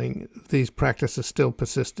Floyd killing, these practices still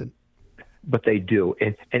persisted. But they do.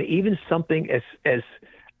 And even something as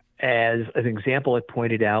an example, I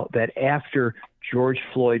pointed out that after George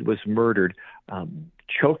Floyd was murdered,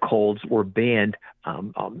 chokeholds were banned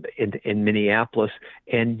in Minneapolis,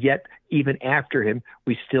 and yet even after him,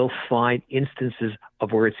 we still find instances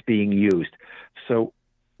of where it's being used. So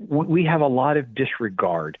we have a lot of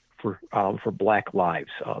disregard for Black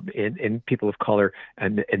lives and people of color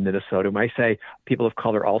in Minnesota. When I say people of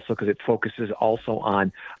color, also because it focuses also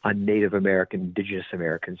on Native American, Indigenous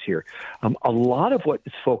Americans here. A lot of what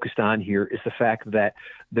is focused on here is the fact that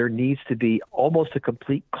there needs to be almost a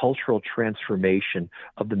complete cultural transformation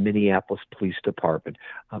of the Minneapolis Police Department.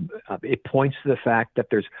 It points to the fact that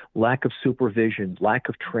there's lack of supervision, lack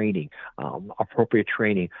of training, appropriate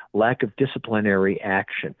training, lack of disciplinary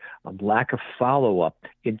action, lack of follow-up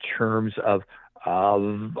in terms of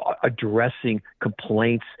addressing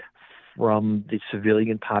complaints from the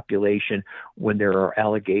civilian population when there are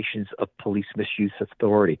allegations of police misuse of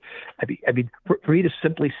authority. I mean, for me to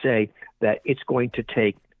simply say that it's going to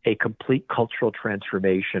take a complete cultural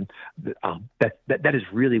transformation, that is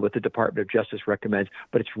really what the Department of Justice recommends.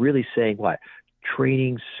 But it's really saying what?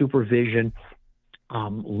 Training, supervision,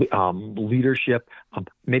 leadership.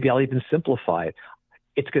 Maybe I'll even simplify it.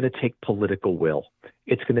 It's going to take political will.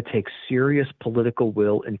 It's going to take serious political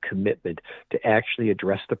will and commitment to actually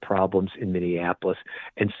address the problems in Minneapolis.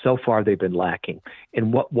 And so far, they've been lacking.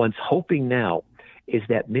 And what one's hoping now is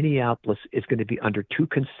that Minneapolis is going to be under 2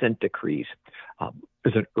 consent decrees.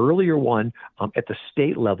 there's an earlier one at the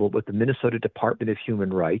state level with the Minnesota Department of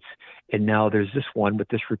Human Rights, and now there's this one with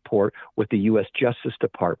this report with the U.S. Justice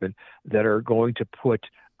Department that are going to put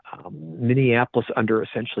Minneapolis under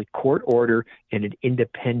essentially court order and an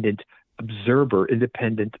independent observer,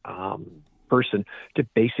 independent person to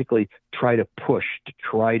basically try to push, to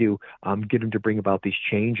try to get them to bring about these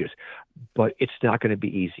changes. But it's not going to be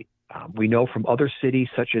easy. We know from other cities,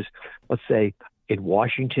 such as, let's say, in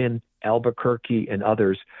Washington, Albuquerque, and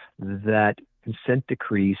others, that consent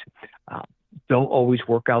decrees don't always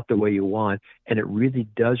work out the way you want, and it really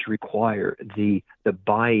does require the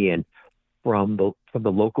buy-in from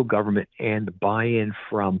the local government and the buy-in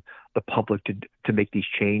from the public to make these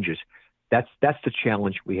changes. That's the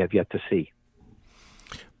challenge we have yet to see.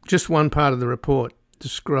 Just one part of the report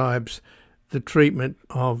describes the treatment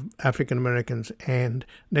of African Americans and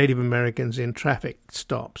Native Americans in traffic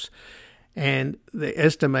stops. And it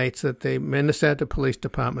estimates that the Minnesota Police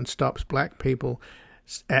Department stops black people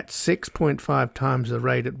at 6.5 times the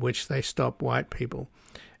rate at which they stop white people.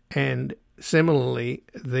 And similarly,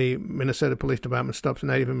 the Minnesota Police Department stops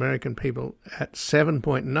Native American people at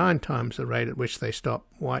 7.9 times the rate at which they stop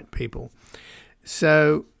white people.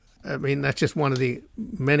 So, I mean, that's just one of the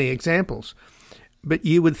many examples. But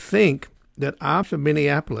you would think that after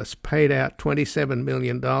Minneapolis paid out $27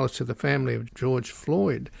 million to the family of George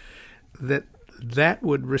Floyd, that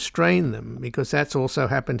would restrain them, because that's also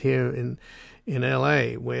happened here in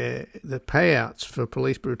LA, where the payouts for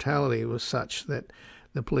police brutality was such that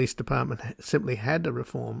the police department simply had to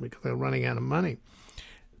reform because they were running out of money.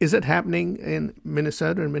 Is it happening in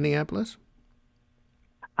Minnesota and Minneapolis?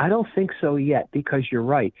 I don't think so yet, because you're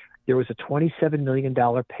right. There was a $27 million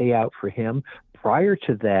payout for him. Prior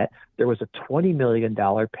to that, there was a $20 million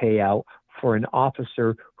payout for an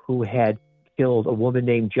officer who had killed a woman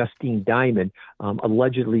named Justine Diamond,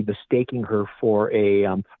 allegedly mistaking her for a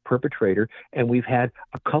perpetrator. And we've had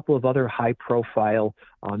a couple of other high-profile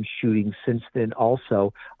shootings since then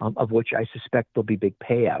also, of which I suspect there'll be big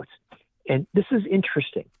payouts. And this is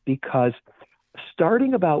interesting because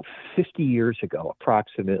starting about 50 years ago,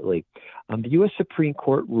 approximately, the U.S. Supreme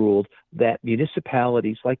Court ruled that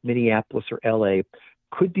municipalities like Minneapolis or L.A.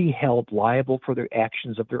 could be held liable for their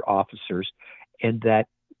actions of their officers, and that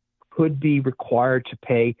could be required to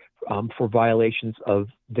pay for violations of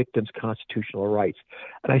victims' constitutional rights.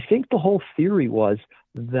 And I think the whole theory was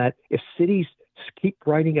that if cities keep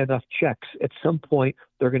writing enough checks, at some point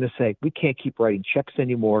they're going to say, we can't keep writing checks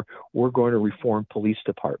anymore. We're going to reform police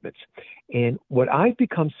departments. And what I've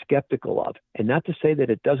become skeptical of, and not to say that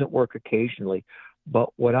it doesn't work occasionally,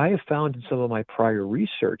 but what I have found in some of my prior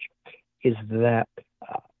research is that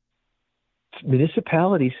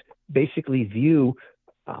municipalities basically view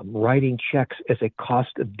writing checks as a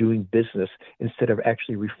cost of doing business instead of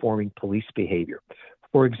actually reforming police behavior.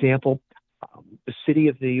 For example, the city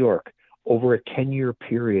of New York, over a 10-year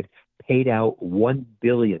period, paid out $1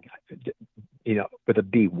 billion, with a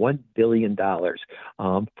B, $1 billion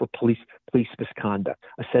for police misconduct,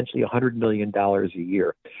 essentially $100 million a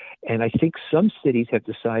year. And I think some cities have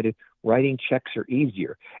decided writing checks are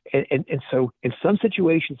easier. And so in some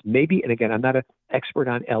situations, maybe, and again, I'm not an expert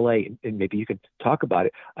on LA, and maybe you could talk about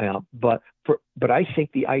it, but I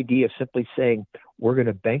think the idea of simply saying we're going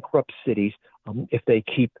to bankrupt cities if they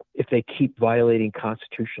keep violating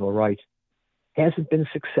constitutional rights hasn't been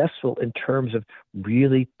successful in terms of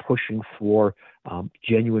really pushing for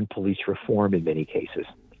genuine police reform in many cases.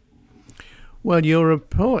 Well, your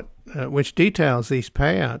report, which details these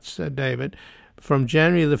payouts, David, from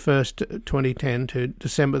January the 1st, 2010 to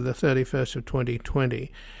December the 31st of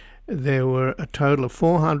 2020, there were a total of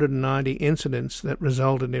 490 incidents that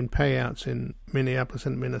resulted in payouts in Minneapolis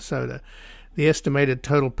and Minnesota. The estimated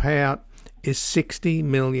total payout is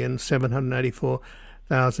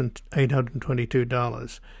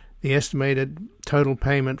 $60,784,822. The estimated total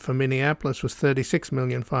payment for Minneapolis was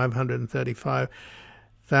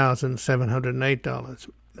 $36,535,708.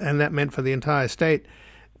 And that meant for the entire state,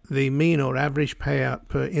 the mean or average payout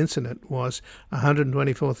per incident was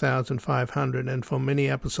 $124,500, and for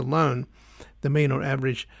Minneapolis alone, the mean or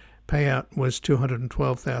average payout was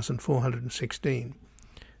 $212,416.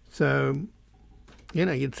 So,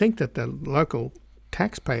 you'd think that the local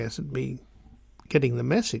taxpayers would be getting the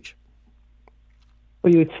message.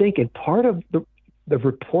 Well, you would think, and part of the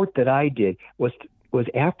report that I did was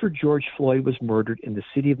after George Floyd was murdered in the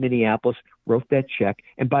city of Minneapolis, wrote that check.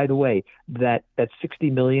 And by the way, that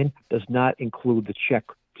 $60 million does not include the check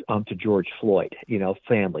to George Floyd,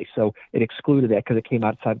 family. So it excluded that because it came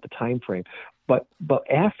outside of the time frame. But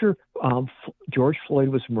after George Floyd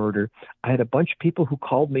was murdered, I had a bunch of people who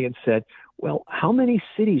called me and said, well, how many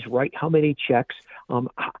cities write how many checks?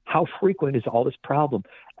 How frequent is all this problem?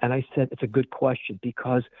 And I said, it's a good question,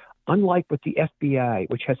 because unlike with the FBI,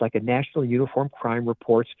 which has like a national uniform crime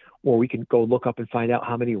reports, where we can go look up and find out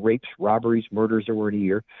how many rapes, robberies, murders there were in a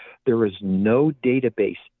year, there is no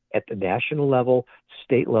database at the national level,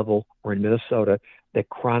 state level, or in Minnesota that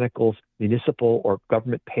chronicles municipal or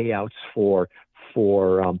government payouts for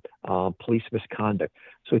police misconduct.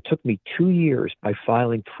 So it took me 2 years by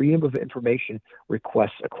filing Freedom of Information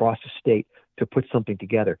requests across the state to put something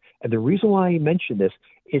together. And the reason why I mention this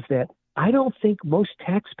is that I don't think most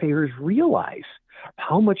taxpayers realize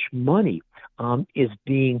how much money is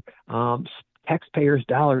being taxpayers'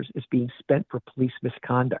 dollars is being spent for police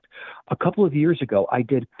misconduct. A couple of years ago, I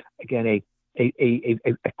did again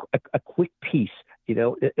a quick piece,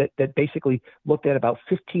 that basically looked at about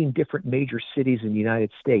 15 different major cities in the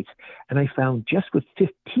United States, and I found just with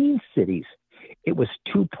 15 cities, it was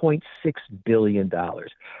 $2.6 billion.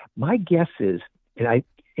 My guess is,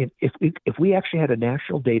 if we actually had a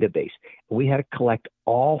national database and we had to collect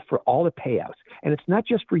all the payouts, and it's not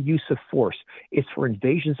just for use of force, it's for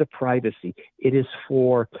invasions of privacy, it is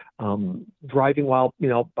for driving while,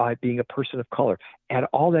 by being a person of color, add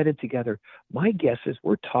all that in together, my guess is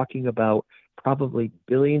we're talking about probably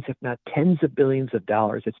billions, if not tens of billions of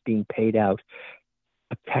dollars that's being paid out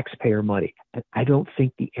of taxpayer money. And I don't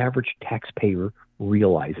think the average taxpayer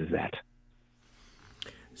realizes that.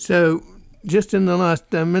 So just in the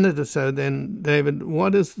last minute or so then, David,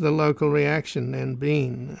 what has the local reaction then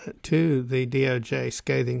been to the DOJ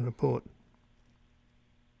scathing report?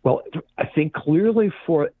 Well, I think clearly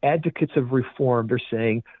for advocates of reform, they're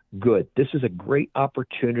saying, good. This is a great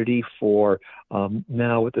opportunity for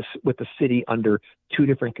now with the city under 2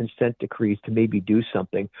 different consent decrees to maybe do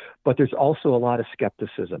something. But there's also a lot of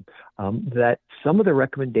skepticism that some of the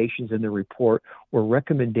recommendations in the report were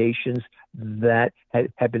recommendations that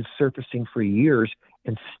had been surfacing for years,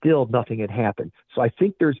 and still nothing had happened. So I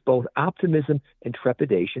think there's both optimism and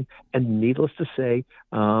trepidation. And needless to say,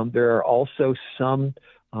 there are also some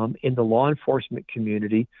in the law enforcement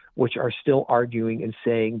community which are still arguing and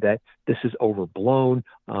saying that this is overblown,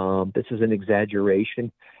 this is an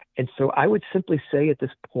exaggeration. And so I would simply say at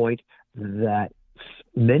this point that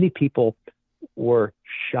many people were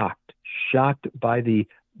shocked by the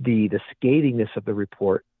scathiness of the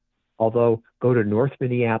report. Although go to North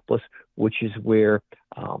Minneapolis, which is where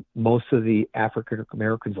most of the African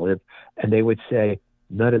Americans live, and they would say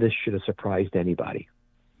none of this should have surprised anybody.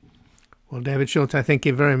 Well, David Schultz, I thank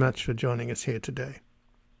you very much for joining us here today.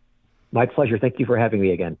 My pleasure. Thank you for having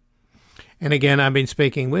me again. And again, I've been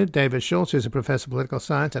speaking with David Schultz, who's a professor of political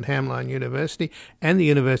science at Hamline University and the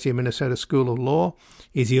University of Minnesota School of Law.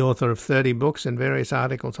 He's the author of 30 books and various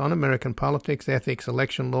articles on American politics, ethics,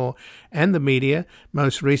 election law, and the media.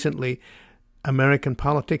 Most recently, American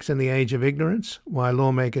Politics in the Age of Ignorance, Why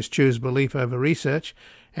Lawmakers Choose Belief Over Research.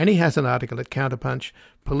 And he has an article at Counterpunch,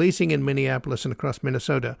 Policing in Minneapolis and Across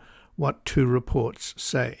Minnesota, What 2 Reports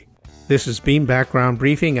Say. This has been Background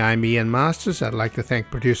Briefing. I'm Ian Masters. I'd like to thank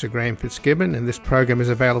producer Graham Fitzgibbon, and this program is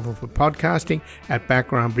available for podcasting at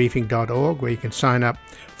backgroundbriefing.org, where you can sign up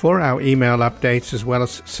for our email updates as well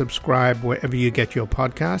as subscribe wherever you get your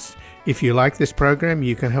podcasts. If you like this program,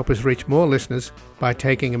 you can help us reach more listeners by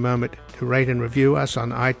taking a moment to rate and review us on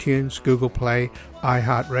iTunes, Google Play,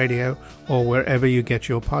 iHeartRadio, or wherever you get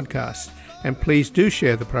your podcasts. And please do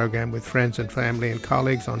share the program with friends and family and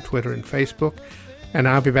colleagues on Twitter and Facebook. And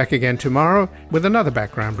I'll be back again tomorrow with another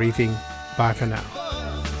Background Briefing. Bye for now.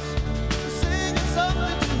 Sing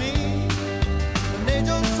something to me, an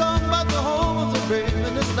angel song about the home of the brave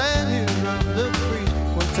in this land here of the free.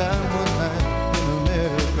 One time, one night in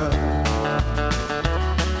America,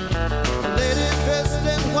 a lady dressed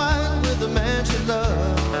in white with a man she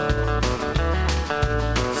loved,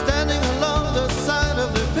 standing along the side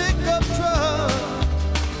of the pickup truck.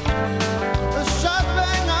 A shot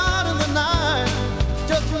rang out in the night,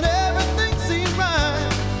 just when everything seemed right.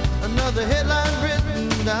 Another headline written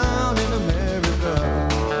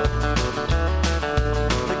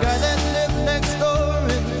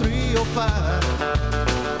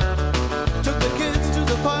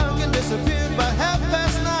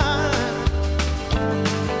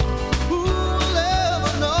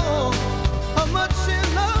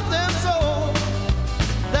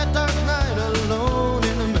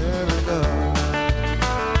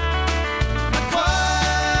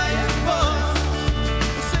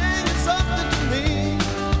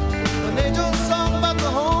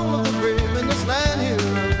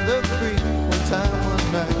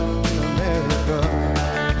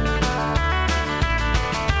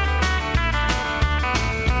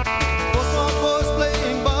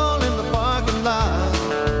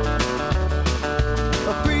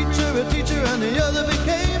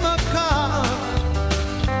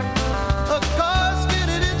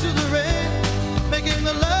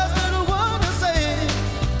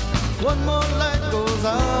one more light goes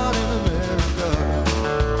out.